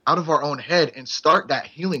head and start that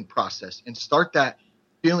healing process and start that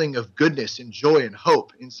feeling of goodness and joy and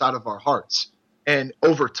hope inside of our hearts. And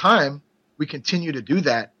over time, we continue to do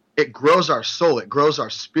that. It grows our soul. It grows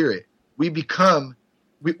our spirit. We manifest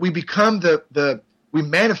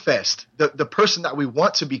the person that we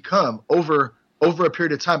want to become over a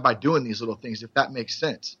period of time by doing these little things, if that makes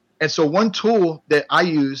sense. And so one tool that I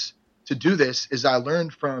use to do this is I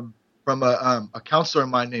learned from a counselor of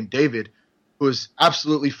mine named David, who is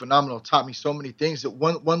absolutely phenomenal, taught me so many things. That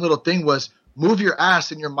one little thing was move your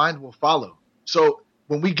ass and your mind will follow. So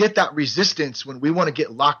when we get that resistance, when we want to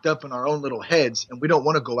get locked up in our own little heads and we don't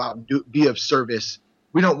want to go out and be of service,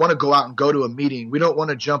 we don't want to go out and go to a meeting, we don't want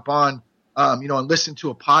to jump on and listen to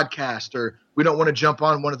a podcast, or we don't want to jump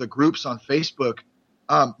on one of the groups on Facebook,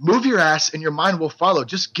 move your ass and your mind will follow.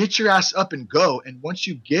 Just get your ass up and go. And once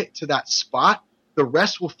you get to that spot the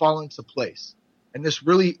rest will fall into place. And this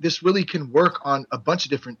really can work on a bunch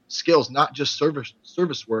of different skills, not just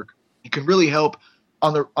service work. It can really help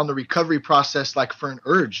on the recovery process, like for an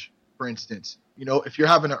urge, for instance. You know, if you're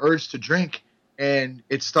having an urge to drink and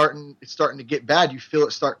it's starting to get bad, you feel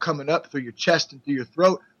it start coming up through your chest and through your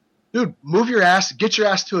throat. Dude, move your ass, get your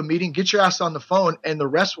ass to a meeting, get your ass on the phone, and the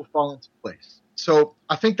rest will fall into place. So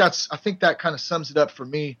I think that kind of sums it up for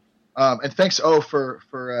me. And thanks, for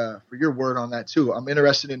your word on that too. I'm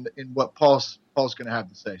interested in what Paul's going to have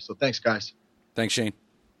to say. So thanks, guys. Thanks, Shane.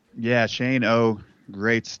 Yeah, Shane O,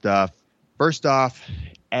 great stuff. First off,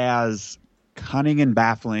 as cunning and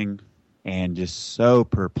baffling and just so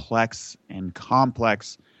perplex and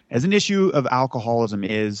complex as an issue of alcoholism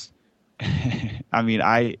is, I mean,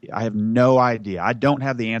 I have no idea. I don't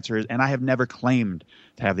have the answers, and I have never claimed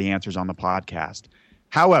to have the answers on the podcast.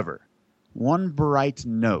 However, one bright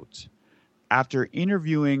note. After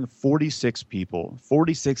interviewing 46 people,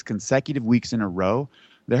 46 consecutive weeks in a row,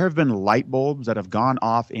 there have been light bulbs that have gone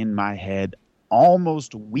off in my head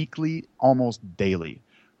almost weekly, almost daily,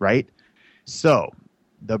 right? So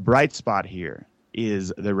the bright spot here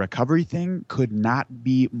is the recovery thing could not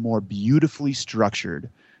be more beautifully structured.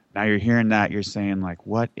 Now you're hearing that, you're saying like,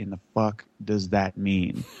 what in the fuck does that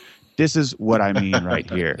mean? This is what I mean right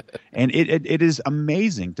here. And it is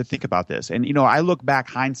amazing to think about this. And, you know, I look back,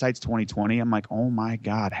 hindsight's 2020. I'm like, oh, my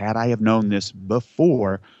God, had I have known this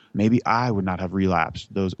before, maybe I would not have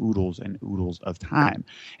relapsed those oodles and oodles of time.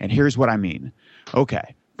 And here's what I mean.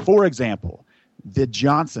 Okay, for example, the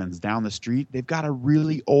Johnsons down the street, they've got a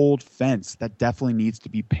really old fence that definitely needs to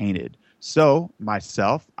be painted. So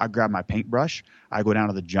myself, I grab my paintbrush, I go down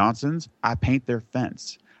to the Johnsons, I paint their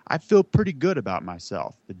fence. I feel pretty good about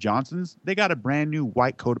myself. The Johnsons, they got a brand new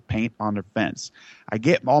white coat of paint on their fence. I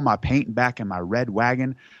get all my paint back in my red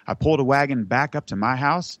wagon. I pull the wagon back up to my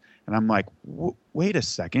house, and I'm like, wait a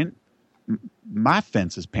second. My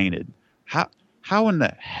fence is painted. How in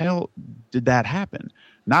the hell did that happen?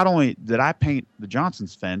 Not only did I paint the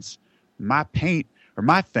Johnsons' fence, my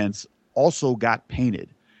fence also got painted.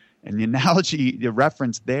 And the analogy, the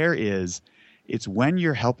reference there is, it's when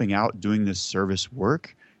you're helping out doing this service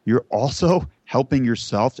work, you're also helping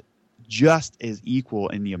yourself just as equal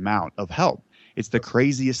in the amount of help. It's the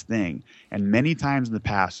craziest thing. And many times in the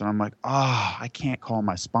past, and I'm like, I can't call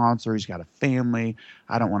my sponsor. He's got a family.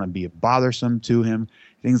 I don't want to be bothersome to him.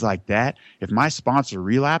 Things like that. If my sponsor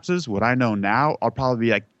relapses, what I know now, I'll probably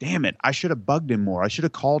be like, damn it, I should have bugged him more. I should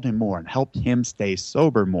have called him more and helped him stay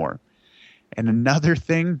sober more. And another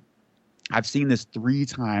thing, I've seen this 3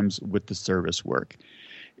 times with the service work,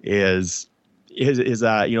 is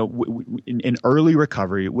in early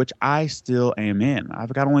recovery, which I still am in.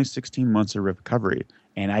 I've got only 16 months of recovery,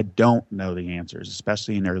 and I don't know the answers,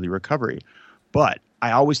 especially in early recovery. But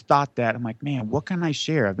I always thought that, I'm like, man, what can I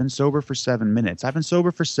share? I've been sober for 7 minutes. I've been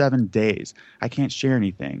sober for 7 days. I can't share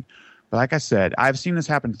anything. But like I said, I've seen this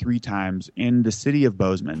happen 3 times in the city of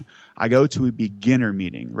Bozeman. I go to a beginner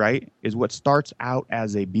meeting, right? Is what starts out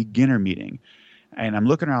as a beginner meeting. And I'm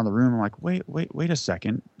looking around the room. I'm like, wait a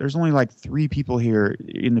second. There's only like 3 people here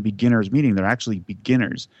in the beginners meeting. They're actually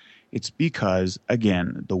beginners. It's because,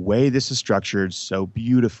 again, the way this is structured so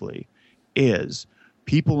beautifully is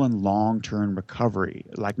people in long-term recovery,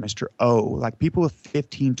 like Mr. O, like people with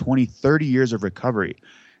 15, 20, 30 years of recovery,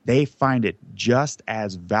 they find it just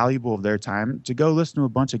as valuable of their time to go listen to a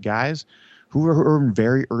bunch of guys who are in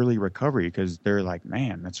very early recovery, because they're like,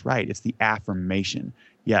 man, that's right. It's the affirmation.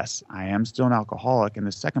 Yes, I am still an alcoholic. And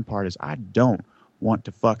the second part is I don't want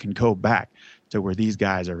to fucking go back to where these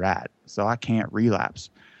guys are at. So I can't relapse.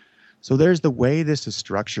 So there's the way this is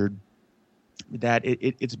structured that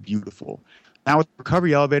it's beautiful. Now with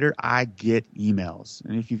Recovery Elevator, I get emails.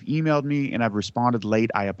 And if you've emailed me and I've responded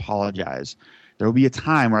late, I apologize. There will be a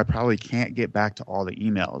time where I probably can't get back to all the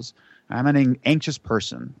emails. I'm an anxious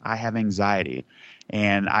person. I have anxiety.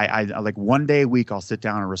 And I like one day a week, I'll sit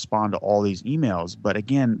down and respond to all these emails. But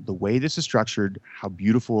again, the way this is structured, how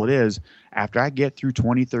beautiful it is, after I get through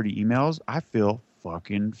 20, 30 emails, I feel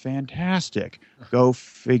fucking fantastic. Go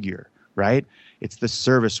figure, right? It's the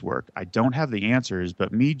service work. I don't have the answers,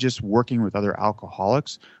 but me just working with other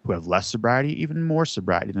alcoholics who have less sobriety, even more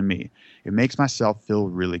sobriety than me, it makes myself feel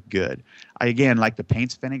really good. Again, like the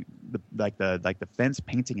the fence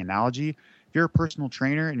painting analogy. If you're a personal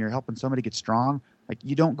trainer and you're helping somebody get strong, like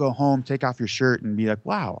you don't go home, take off your shirt, and be like,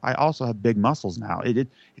 "Wow, I also have big muscles now." It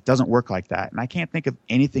doesn't work like that, and I can't think of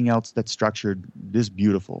anything else that's structured this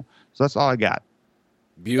beautiful. So that's all I got.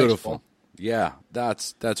 Beautiful. Yeah,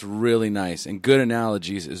 that's really nice and good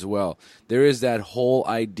analogies as well. There is that whole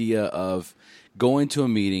idea of going to a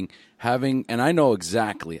meeting, having, and I know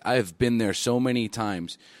exactly, I've been there so many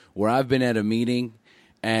times where I've been at a meeting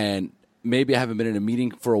and maybe I haven't been in a meeting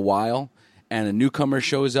for a while and a newcomer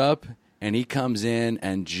shows up and he comes in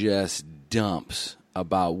and just dumps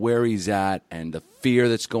about where he's at and the fear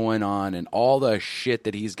that's going on and all the shit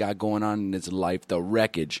that he's got going on in his life, the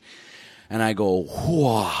wreckage. And I go,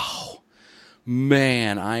 wow,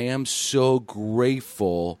 man, I am so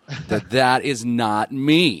grateful that is not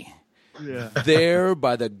me. Yeah. There,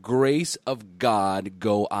 by the grace of God,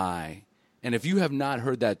 go I. And if you have not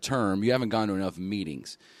heard that term, you haven't gone to enough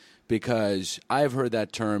meetings, because I've heard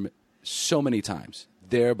that term so many times.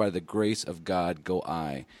 There, by the grace of God, go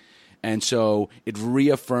I. And so it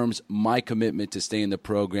reaffirms my commitment to stay in the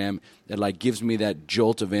program. It like gives me that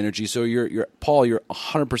jolt of energy. So you're Paul, you're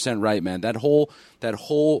 100% right, man. That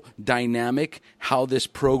whole dynamic, how this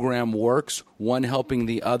program works, one helping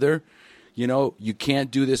the other. You know, you can't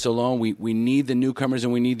do this alone. We need the newcomers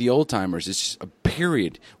and we need the old timers. It's just a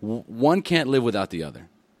period. One can't live without the other.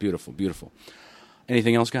 Beautiful, beautiful.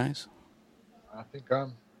 Anything else, guys? I think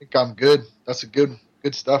I'm good. That's a good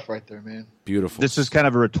stuff right there, man. Beautiful. This is kind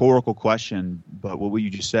of a rhetorical question, but what you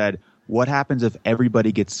just said, what happens if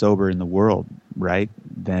everybody gets sober in the world, right?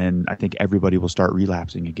 Then I think everybody will start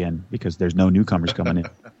relapsing again because there's no newcomers coming in.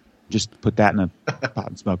 Just put that in a pot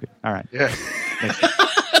and smoke it. All right. Yeah.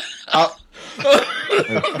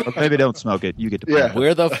 Or maybe don't smoke it. You get to play. Yeah.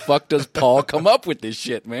 Where the fuck does Paul come up with this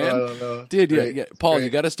shit, man? I don't know. Dude, Great. yeah. Paul, Great. you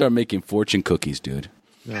got to start making fortune cookies, dude.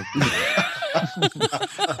 Go to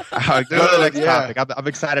the next topic. I'm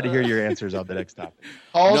excited to hear your answers on the next topic.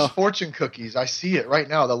 Paul's fortune cookies. I see it right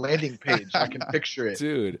now. The landing page. I can picture it.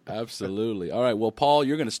 Dude, absolutely. All right, well, Paul,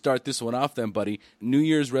 you're going to start this one off then, buddy. New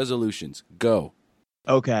Year's resolutions. Go.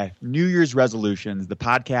 Okay. New Year's resolutions, the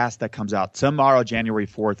podcast that comes out tomorrow, January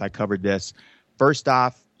 4th. I covered this. First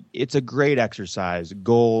off, it's a great exercise.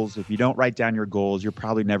 Goals. If you don't write down your goals, you're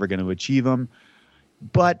probably never going to achieve them.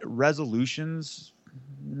 But resolutions,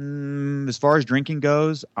 as far as drinking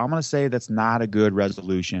goes, I'm going to say that's not a good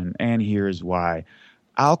resolution. And here's why.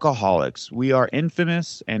 Alcoholics, we are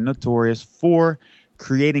infamous and notorious for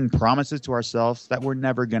creating promises to ourselves that we're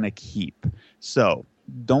never going to keep. So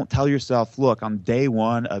don't tell yourself, look, on day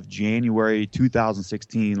 1 of January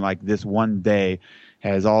 2016, like this one day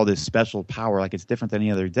has all this special power, like it's different than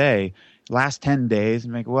any other day. Last 10 days,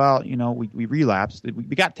 and like, well, you know, we relapsed. We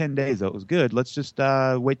got 10 days, though. It was good. Let's just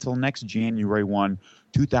wait till next January 1,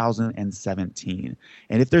 2017.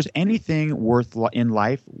 And if there's anything in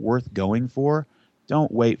life worth going for,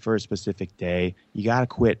 don't wait for a specific day. You got to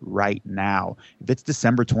quit right now. If it's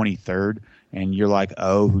December 23rd and you're like,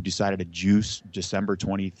 oh, who decided to juice December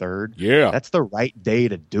 23rd? Yeah. That's the right day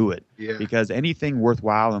to do it. Yeah. Because anything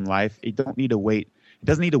worthwhile in life, it doesn't need to wait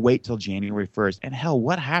till January 1st. And hell,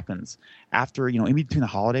 what happens after, in between the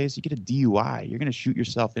holidays? You get a DUI. You're going to shoot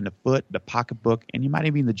yourself in the foot, the pocketbook, and you might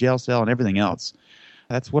even be in the jail cell and everything else.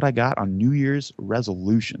 That's what I got on New Year's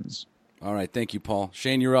resolutions. All right. Thank you, Paul.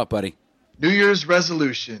 Shane, you're up, buddy. New Year's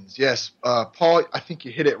resolutions. Yes. Paul, I think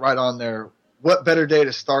you hit it right on there. What better day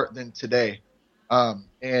to start than today?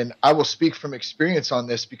 And I will speak from experience on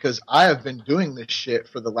this because I have been doing this shit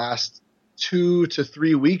for the last 2 to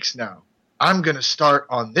 3 weeks now. I'm going to start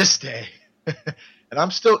on this day. And I'm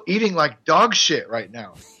still eating like dog shit right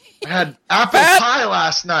now. I had apple pie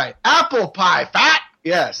last night. Apple pie, fat.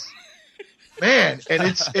 Yes. Man, and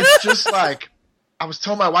it's just like I was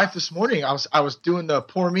telling my wife this morning, I was doing the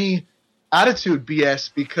poor me attitude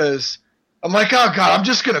BS because I'm like, oh God, I'm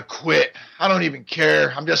just going to quit. I don't even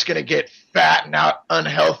care. I'm just going to get fat and out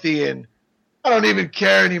unhealthy and I don't even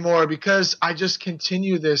care anymore because I just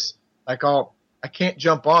continue this. Like I can't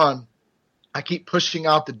jump on. I keep pushing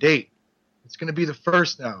out the date. It's going to be the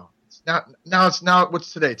 1st now. It's not,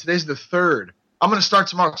 what's today? Today's the 3rd. I'm going to start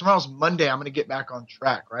tomorrow. Tomorrow's Monday. I'm going to get back on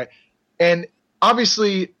track, right? And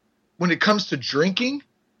obviously, when it comes to drinking,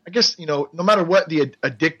 I guess, no matter what the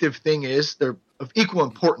addictive thing is, they're of equal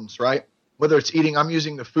importance, right? Whether it's eating, I'm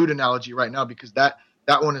using the food analogy right now because that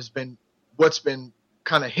one has been what's been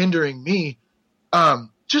kind of hindering me.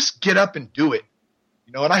 Just get up and do it.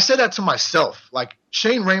 And I said that to myself, like,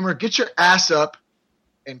 Shane Raymer, get your ass up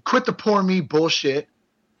and quit the poor me bullshit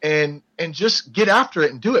and just get after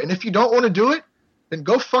it and do it. And if you don't want to do it, then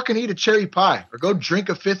go fucking eat a cherry pie or go drink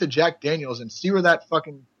a 5th of Jack Daniels and see where that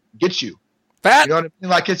fucking gets you. Fat. You know what I mean?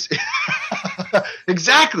 Like it's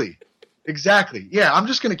exactly. Yeah. I'm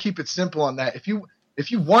just going to keep it simple on that. If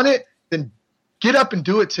you want it, then get up and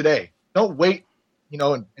do it today. Don't wait,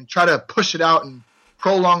 and try to push it out and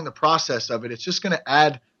prolong the process of it. It's just going to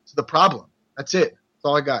add to the problem. That's it. That's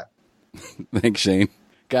all I got. Thanks, Shane.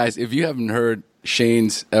 Guys, if you haven't heard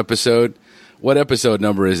Shane's episode, what episode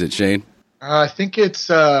number is it, Shane? I think it's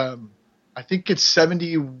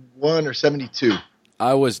 71 or 72.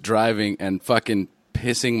 I was driving and fucking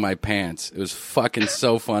pissing my pants. It was fucking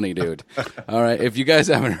so funny, dude. All right, if you guys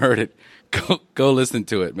haven't heard it, go listen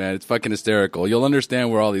to it, man. It's fucking hysterical. You'll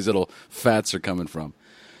understand where all these little fats are coming from.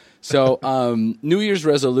 So, New Year's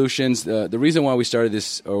resolutions, the reason why we started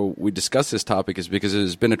this, or we discussed this topic, is because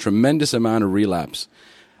there's been a tremendous amount of relapse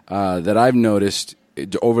that I've noticed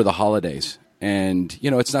over the holidays. And,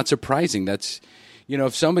 it's not surprising. That's,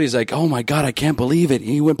 if somebody's like, oh my God, I can't believe it.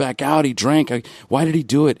 He went back out, he drank. Why did he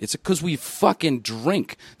do it? It's because we fucking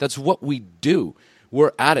drink. That's what we do.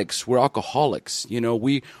 We're addicts. We're alcoholics.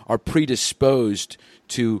 We are predisposed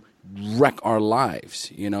to wreck our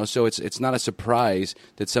lives, so it's not a surprise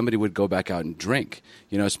that somebody would go back out and drink,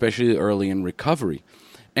 especially early in recovery.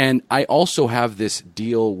 And I also have this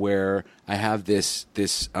deal where I have this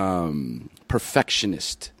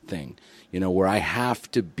perfectionist thing, where I have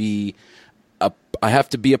to be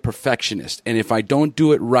a perfectionist, and if I don't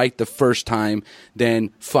do it right the first time,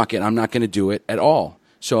 then fuck it, I'm not going to do it at all.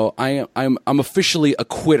 So I'm officially a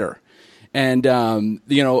quitter, and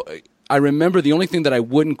I remember the only thing that I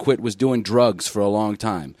wouldn't quit was doing drugs for a long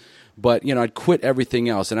time. But, I'd quit everything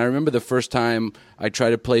else. And I remember the first time I tried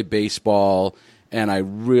to play baseball and I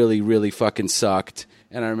really, really fucking sucked.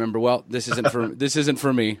 And I remember, well, this isn't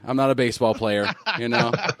for me. I'm not a baseball player,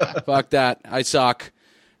 Fuck that. I suck.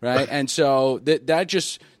 Right? And so that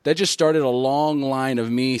just started a long line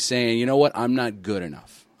of me saying, you know what? I'm not good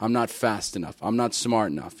enough. I'm not fast enough. I'm not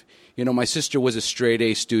smart enough. My sister was a straight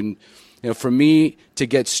A student. For me to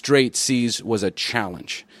get straight C's was a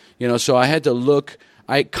challenge. So I had to look.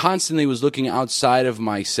 I constantly was looking outside of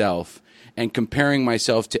myself and comparing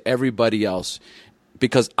myself to everybody else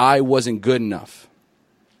because I wasn't good enough.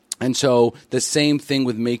 And so the same thing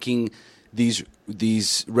with making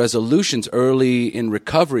these resolutions early in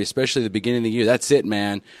recovery, especially the beginning of the year. That's it,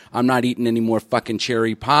 man. I'm not eating any more fucking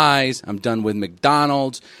cherry pies. I'm done with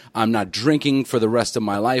McDonald's. I'm not drinking for the rest of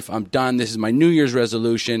my life. I'm done. This is my New Year's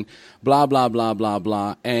resolution, blah, blah, blah, blah,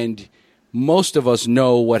 blah. And most of us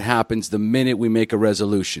know what happens the minute we make a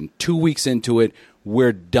resolution. 2 weeks into it,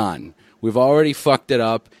 we're done. We've already fucked it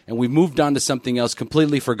up, and we've moved on to something else,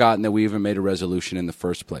 completely forgotten that we even made a resolution in the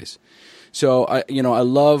first place. So, I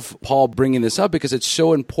love Paul bringing this up because it's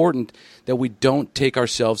so important that we don't take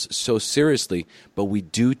ourselves so seriously, but we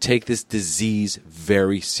do take this disease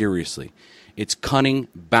very seriously. It's cunning,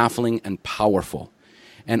 baffling, and powerful.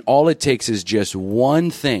 And all it takes is just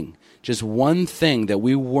one thing that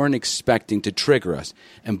we weren't expecting to trigger us,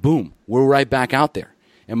 and boom, we're right back out there.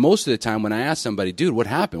 And most of the time when I ask somebody, dude, what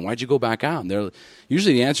happened? Why'd you go back out? And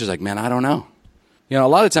usually the answer is like, man, I don't know. A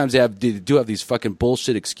lot of times they do have these fucking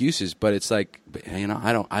bullshit excuses, but it's like, I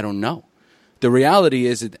don't know. The reality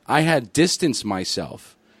is that I had distanced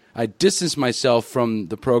myself. I distanced myself from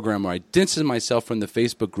the program, or I distanced myself from the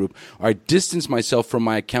Facebook group, or I distanced myself from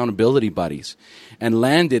my accountability buddies and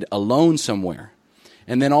landed alone somewhere.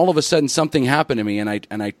 And then all of a sudden something happened to me, and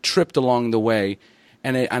I tripped along the way,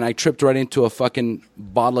 and I tripped right into a fucking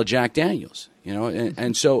bottle of Jack Daniels,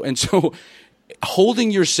 and so holding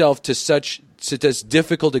yourself to such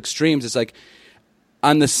difficult extremes. It's like,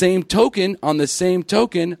 on the same token,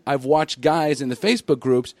 I've watched guys in the Facebook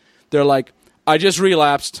groups. They're like, I just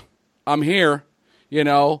relapsed. I'm here,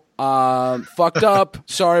 fucked up.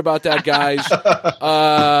 Sorry about that, guys.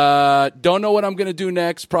 Don't know what I'm going to do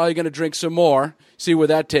next. Probably going to drink some more. See where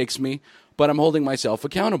that takes me. But I'm holding myself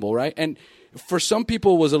accountable, right? And for some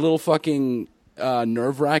people, it was a little fucking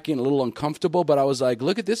nerve-wracking, a little uncomfortable, but I was like,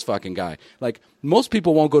 look at this fucking guy. Like, most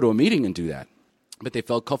people won't go to a meeting and do that, but they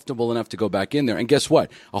felt comfortable enough to go back in there. And guess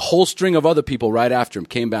what? A whole string of other people right after him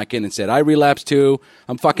came back in and said, I relapsed too.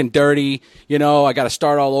 I'm fucking dirty. I got to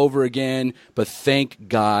start all over again. But thank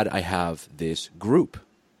God I have this group.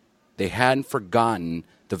 They hadn't forgotten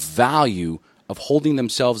the value of holding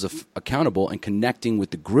themselves accountable and connecting with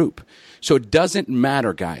the group. So it doesn't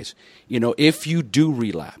matter, guys. If you do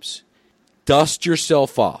relapse, dust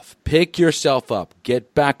yourself off, pick yourself up,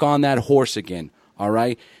 get back on that horse again, all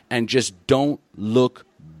right? And just don't look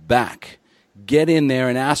back. Get in there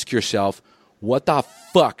and ask yourself, what the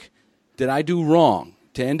fuck did I do wrong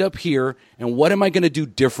to end up here, and what am I going to do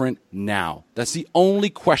different now? That's the only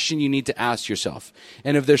question you need to ask yourself.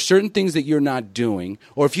 And if there's certain things that you're not doing,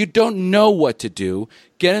 or if you don't know what to do,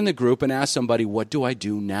 get in the group and ask somebody, what do I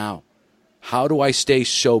do now? How do I stay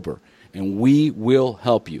sober? And we will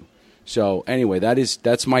help you. So anyway,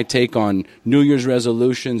 that's my take on New Year's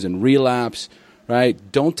resolutions and relapse, right?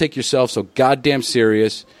 Don't take yourself so goddamn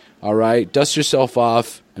serious. All right? Dust yourself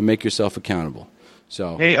off and make yourself accountable.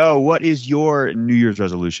 So, hey, what is your New Year's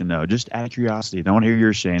resolution, though? Just out of curiosity. I want to hear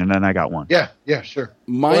yours, Shane, and then I got one. Yeah, sure.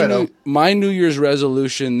 My New Year's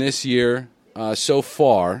resolution this year so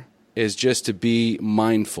far is just to be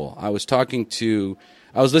mindful. I was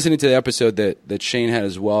listening to the episode that Shane had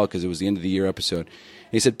as well, because it was the end of the year episode.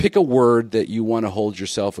 He said, pick a word that you want to hold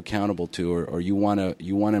yourself accountable to, or you want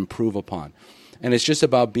to improve upon. And it's just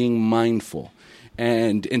about being mindful.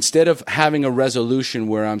 And instead of having a resolution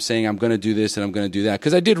where I'm saying I'm going to do this and I'm going to do that,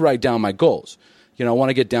 because I did write down my goals. I want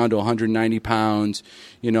to get down to 190 pounds.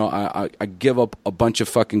 I give up a bunch of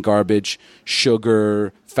fucking garbage,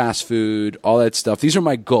 sugar, fast food, all that stuff. These are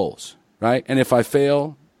my goals, right? And if I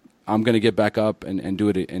fail, I'm going to get back up and do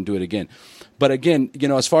it again. But again,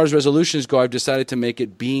 as far as resolutions go, I've decided to make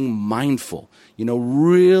it being mindful.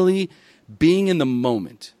 Really being in the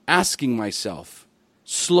moment, asking myself,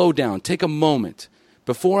 slow down, take a moment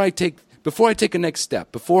before I take a next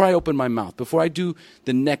step, before I open my mouth, before I do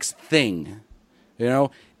the next thing.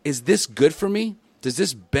 Is this good for me? Does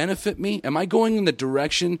this benefit me? Am I going in the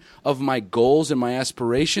direction of my goals and my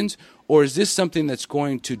aspirations? Or is this something that's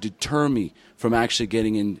going to deter me from actually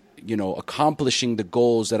getting in, accomplishing the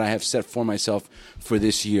goals that I have set for myself for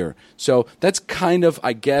this year? So that's kind of,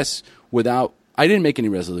 I guess, I didn't make any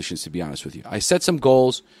resolutions, to be honest with you. I set some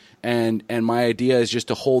goals, and my idea is just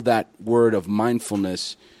to hold that word of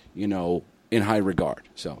mindfulness, in high regard.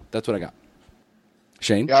 So that's what I got.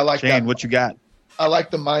 Shane? Yeah, I like Shane, that. what you got? I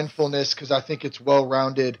like the mindfulness because I think it's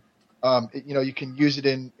well-rounded. You can use it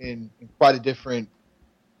in quite a different,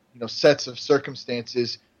 sets of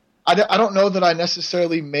circumstances. I don't know that I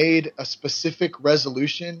necessarily made a specific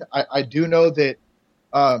resolution. I do know that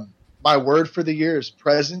my word for the year is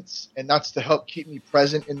presence, and that's to help keep me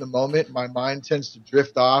present in the moment. My mind tends to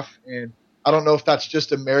drift off, and I don't know if that's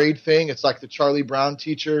just a married thing. It's like the Charlie Brown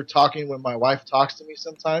teacher talking when my wife talks to me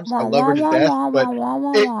sometimes. I love her to death,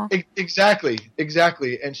 but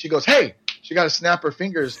exactly. And she goes, "Hey," she got to snap her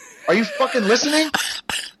fingers. "Are you fucking listening?"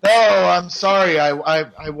 No, I'm sorry.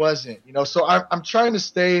 I wasn't, so I'm trying to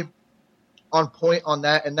stay on point on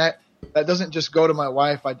that. And that doesn't just go to my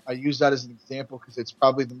wife. I use that as an example because it's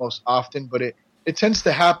probably the most often, but it tends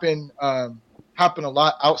to happen a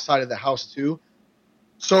lot outside of the house too.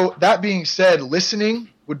 So that being said, listening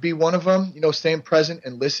would be one of them, staying present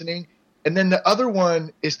and listening. And then the other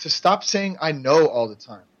one is to stop saying I know all the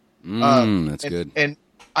time. That's good. And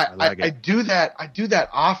I do that. I do that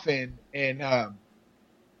often. And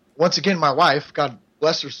once again, my wife, God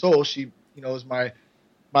bless her soul, she, is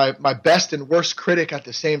my best and worst critic at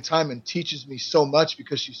the same time and teaches me so much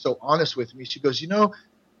because she's so honest with me. She goes,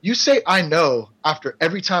 you say I know after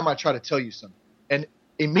every time I try to tell you something. And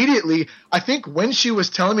immediately, I think when she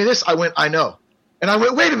was telling me this, I went, I know. And I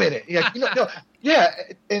went, wait a minute. Yeah.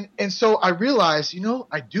 And so I realized,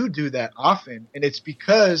 I do that often. And it's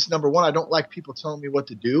because, number one, I don't like people telling me what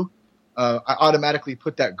to do. I automatically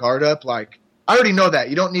put that guard up. Like, I already know that.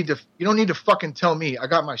 You don't need to fucking tell me. I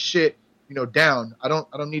got my shit, down. I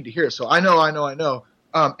don't need to hear it. So I know.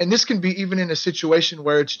 And this can be even in a situation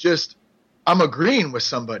where it's just, I'm agreeing with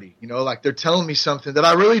somebody, like they're telling me something that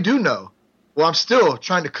I really do know. Well, I'm still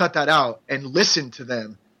trying to cut that out and listen to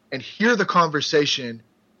them and hear the conversation,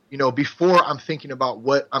 before I'm thinking about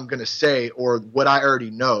what I'm going to say or what I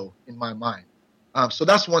already know in my mind. So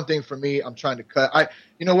that's one thing for me. I'm trying to cut.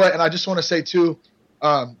 And I just want to say too,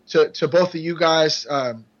 to both of you guys,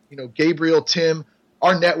 Gabriel, Tim,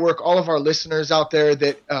 our network, all of our listeners out there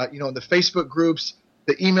that, in the Facebook groups,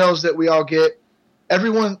 the emails that we all get,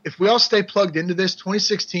 everyone, if we all stay plugged into this,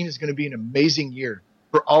 2016 is going to be an amazing year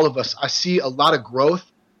for all of us. I see a lot of growth.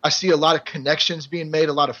 I see a lot of connections being made,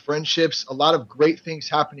 a lot of friendships, a lot of great things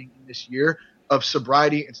happening in this year of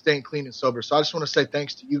sobriety and staying clean and sober. So I just want to say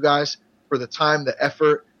thanks to you guys for the time, the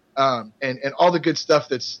effort, and all the good stuff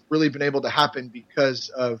that's really been able to happen because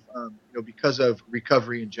of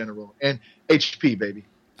recovery in general and HP, baby.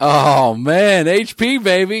 Oh man, HP,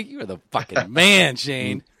 baby. You're the fucking man,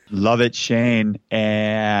 Shane. Love it, Shane.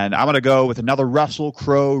 And I'm going to go with another Russell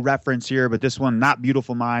Crowe reference here, but this one, not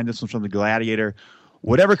Beautiful Mind. This one's from The Gladiator.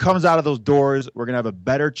 Whatever comes out of those doors, we're going to have a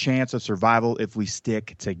better chance of survival if we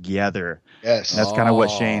stick together. Yes. That's kind of what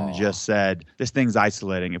Shane just said. This thing's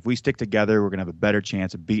isolating. If we stick together, we're going to have a better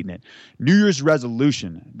chance of beating it. New Year's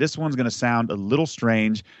resolution. This one's going to sound a little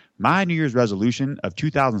strange. My New Year's resolution of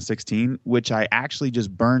 2016, which I actually just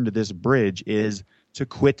burned this bridge, is to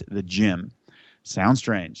quit the gym. Sounds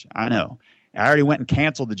strange. I know. I already went and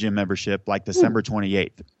canceled the gym membership like December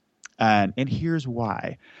 28th. And here's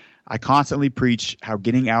why. I constantly preach how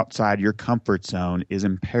getting outside your comfort zone is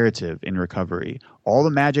imperative in recovery. All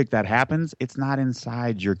the magic that happens, it's not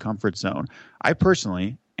inside your comfort zone. I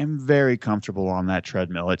personally am very comfortable on that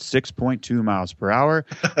treadmill at 6.2 miles per hour.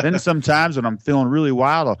 Then sometimes when I'm feeling really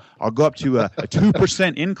wild, I'll go up to a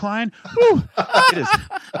 2% incline. Whew,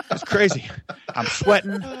 it's crazy. I'm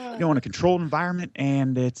sweating, in a controlled environment,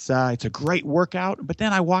 and it's a great workout. But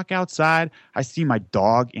then I walk outside, I see my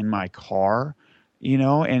dog in my car.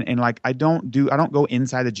 And like I don't go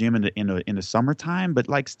inside the gym in the summertime, but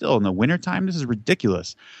like still in the wintertime, this is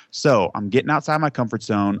ridiculous. So I'm getting outside my comfort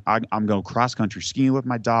zone. I'm going cross country skiing with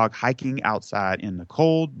my dog, hiking outside in the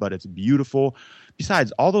cold, but it's beautiful.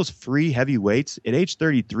 Besides, all those free heavy weights at age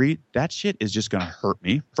 33, that shit is just going to hurt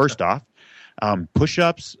me. First off,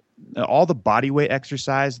 push-ups, all the body weight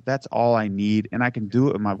exercise, that's all I need. And I can do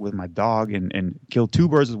it with my dog and kill two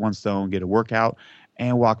birds with one stone, get a workout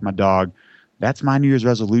and walk my dog. That's my New Year's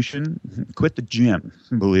resolution. Quit the gym,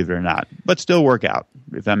 believe it or not, but still work out,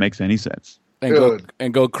 if that makes any sense.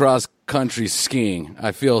 And go cross country skiing.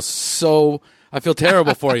 I feel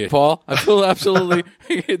terrible for you, Paul. I feel absolutely.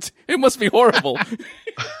 It must be horrible.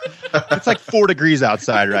 It's like 4 degrees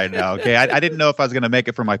outside right now. Okay, I didn't know if I was going to make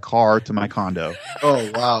it from my car to my condo. Oh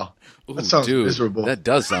wow, that sounds miserable. That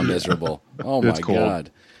does sound miserable. Oh my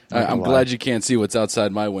God. I'm glad you can't see what's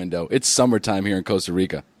outside my window. It's summertime here in Costa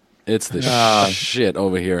Rica. It's the shit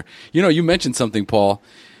over here. You mentioned something, Paul,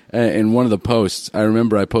 in one of the posts. I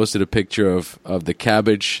remember I posted a picture of the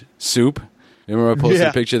cabbage soup. Remember I posted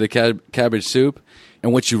a picture of the cabbage soup?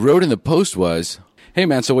 And what you wrote in the post was, hey,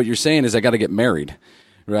 man, so what you're saying is I got to get married,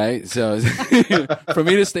 right? So for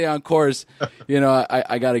me to stay on course,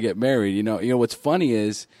 I got to get married. What's funny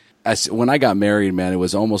is when I got married, man, it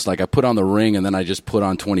was almost like I put on the ring and then I just put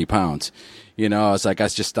on 20 pounds. It's like I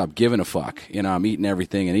just stopped giving a fuck. I'm eating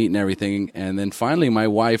everything. And then finally my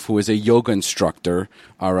wife, who is a yoga instructor,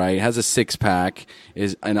 all right, has a 6-pack,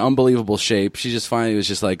 is in unbelievable shape. She just finally was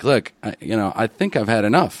just like, look, I think I've had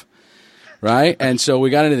enough, right? And so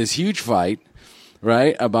we got into this huge fight,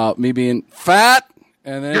 right, about me being fat.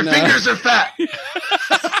 And then your fingers are fat.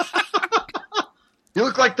 You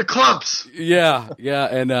look like the clumps. Yeah.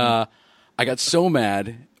 And I got so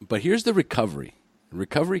mad. But here's the recovery.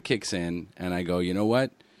 Recovery kicks in, and I go, you know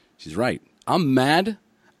what? She's right. I'm mad.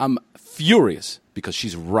 I'm furious because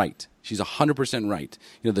she's right. She's 100% right.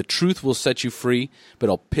 The truth will set you free, but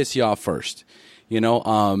it'll piss you off first. And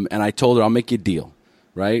I told her, I'll make you a deal,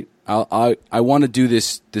 right? I want to do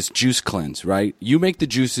this juice cleanse, right? You make the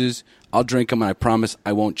juices, I'll drink them, and I promise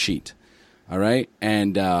I won't cheat, all right?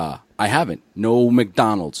 And I haven't. No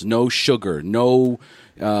McDonald's, no sugar, no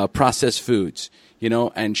processed foods,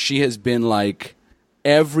 and she has been like,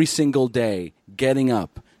 every single day, getting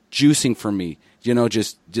up, juicing for me,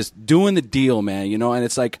 just doing the deal, man, and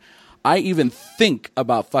it's like, I even think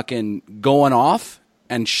about fucking going off,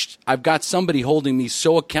 and I've got somebody holding me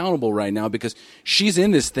so accountable right now because she's in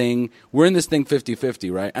this thing, we're in this thing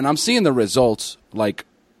 50-50, right? And I'm seeing the results, like,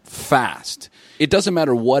 fast. It doesn't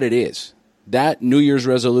matter what it is. That New Year's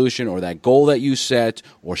resolution or that goal that you set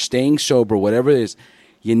or staying sober, whatever it is,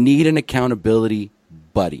 you need an accountability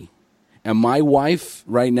buddy. And my wife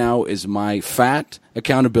right now is my fat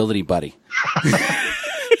accountability buddy.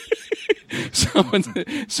 So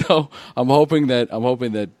I'm hoping that.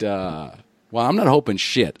 Well, I'm not hoping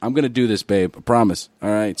shit. I'm going to do this, babe. I promise.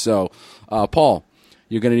 All right. So, Paul,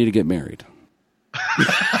 you're going to need to get married.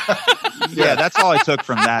 Yeah, that's all I took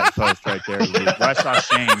from that post right there. When I saw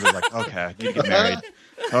Shane, I was like, okay, I need to get married.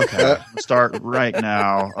 Okay, start right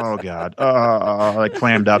now. Oh, God. I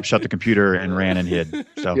clammed up, shut the computer, and ran and hid.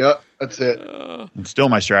 So, yep, that's it. And still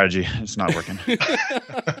my strategy. It's not working.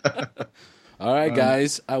 All right,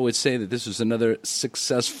 guys. I would say that this was another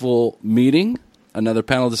successful meeting, another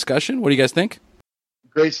panel discussion. What do you guys think?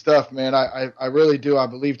 Great stuff, man. I really do. I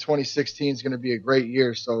believe 2016 is going to be a great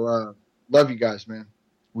year. So, love you guys, man.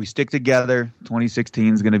 We stick together.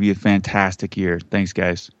 2016 is going to be a fantastic year. Thanks,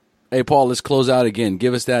 guys. Hey, Paul, let's close out again.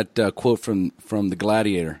 Give us that quote from The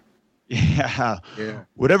Gladiator. Yeah.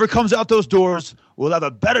 Whatever comes out those doors, we'll have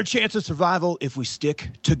a better chance of survival if we stick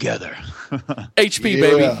together. HP,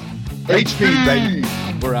 baby. HP, baby.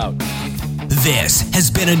 We're out. This has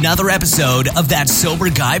been another episode of That Sober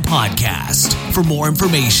Guy podcast. For more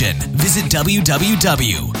information, visit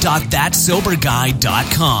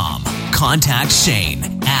www.thatsoberguy.com. Contact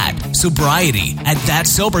Shane at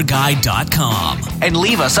sobriety@thatsoberguy.com and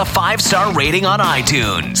leave us a 5-star rating on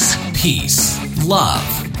iTunes. Peace,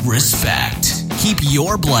 love, respect. Keep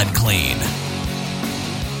your blood clean.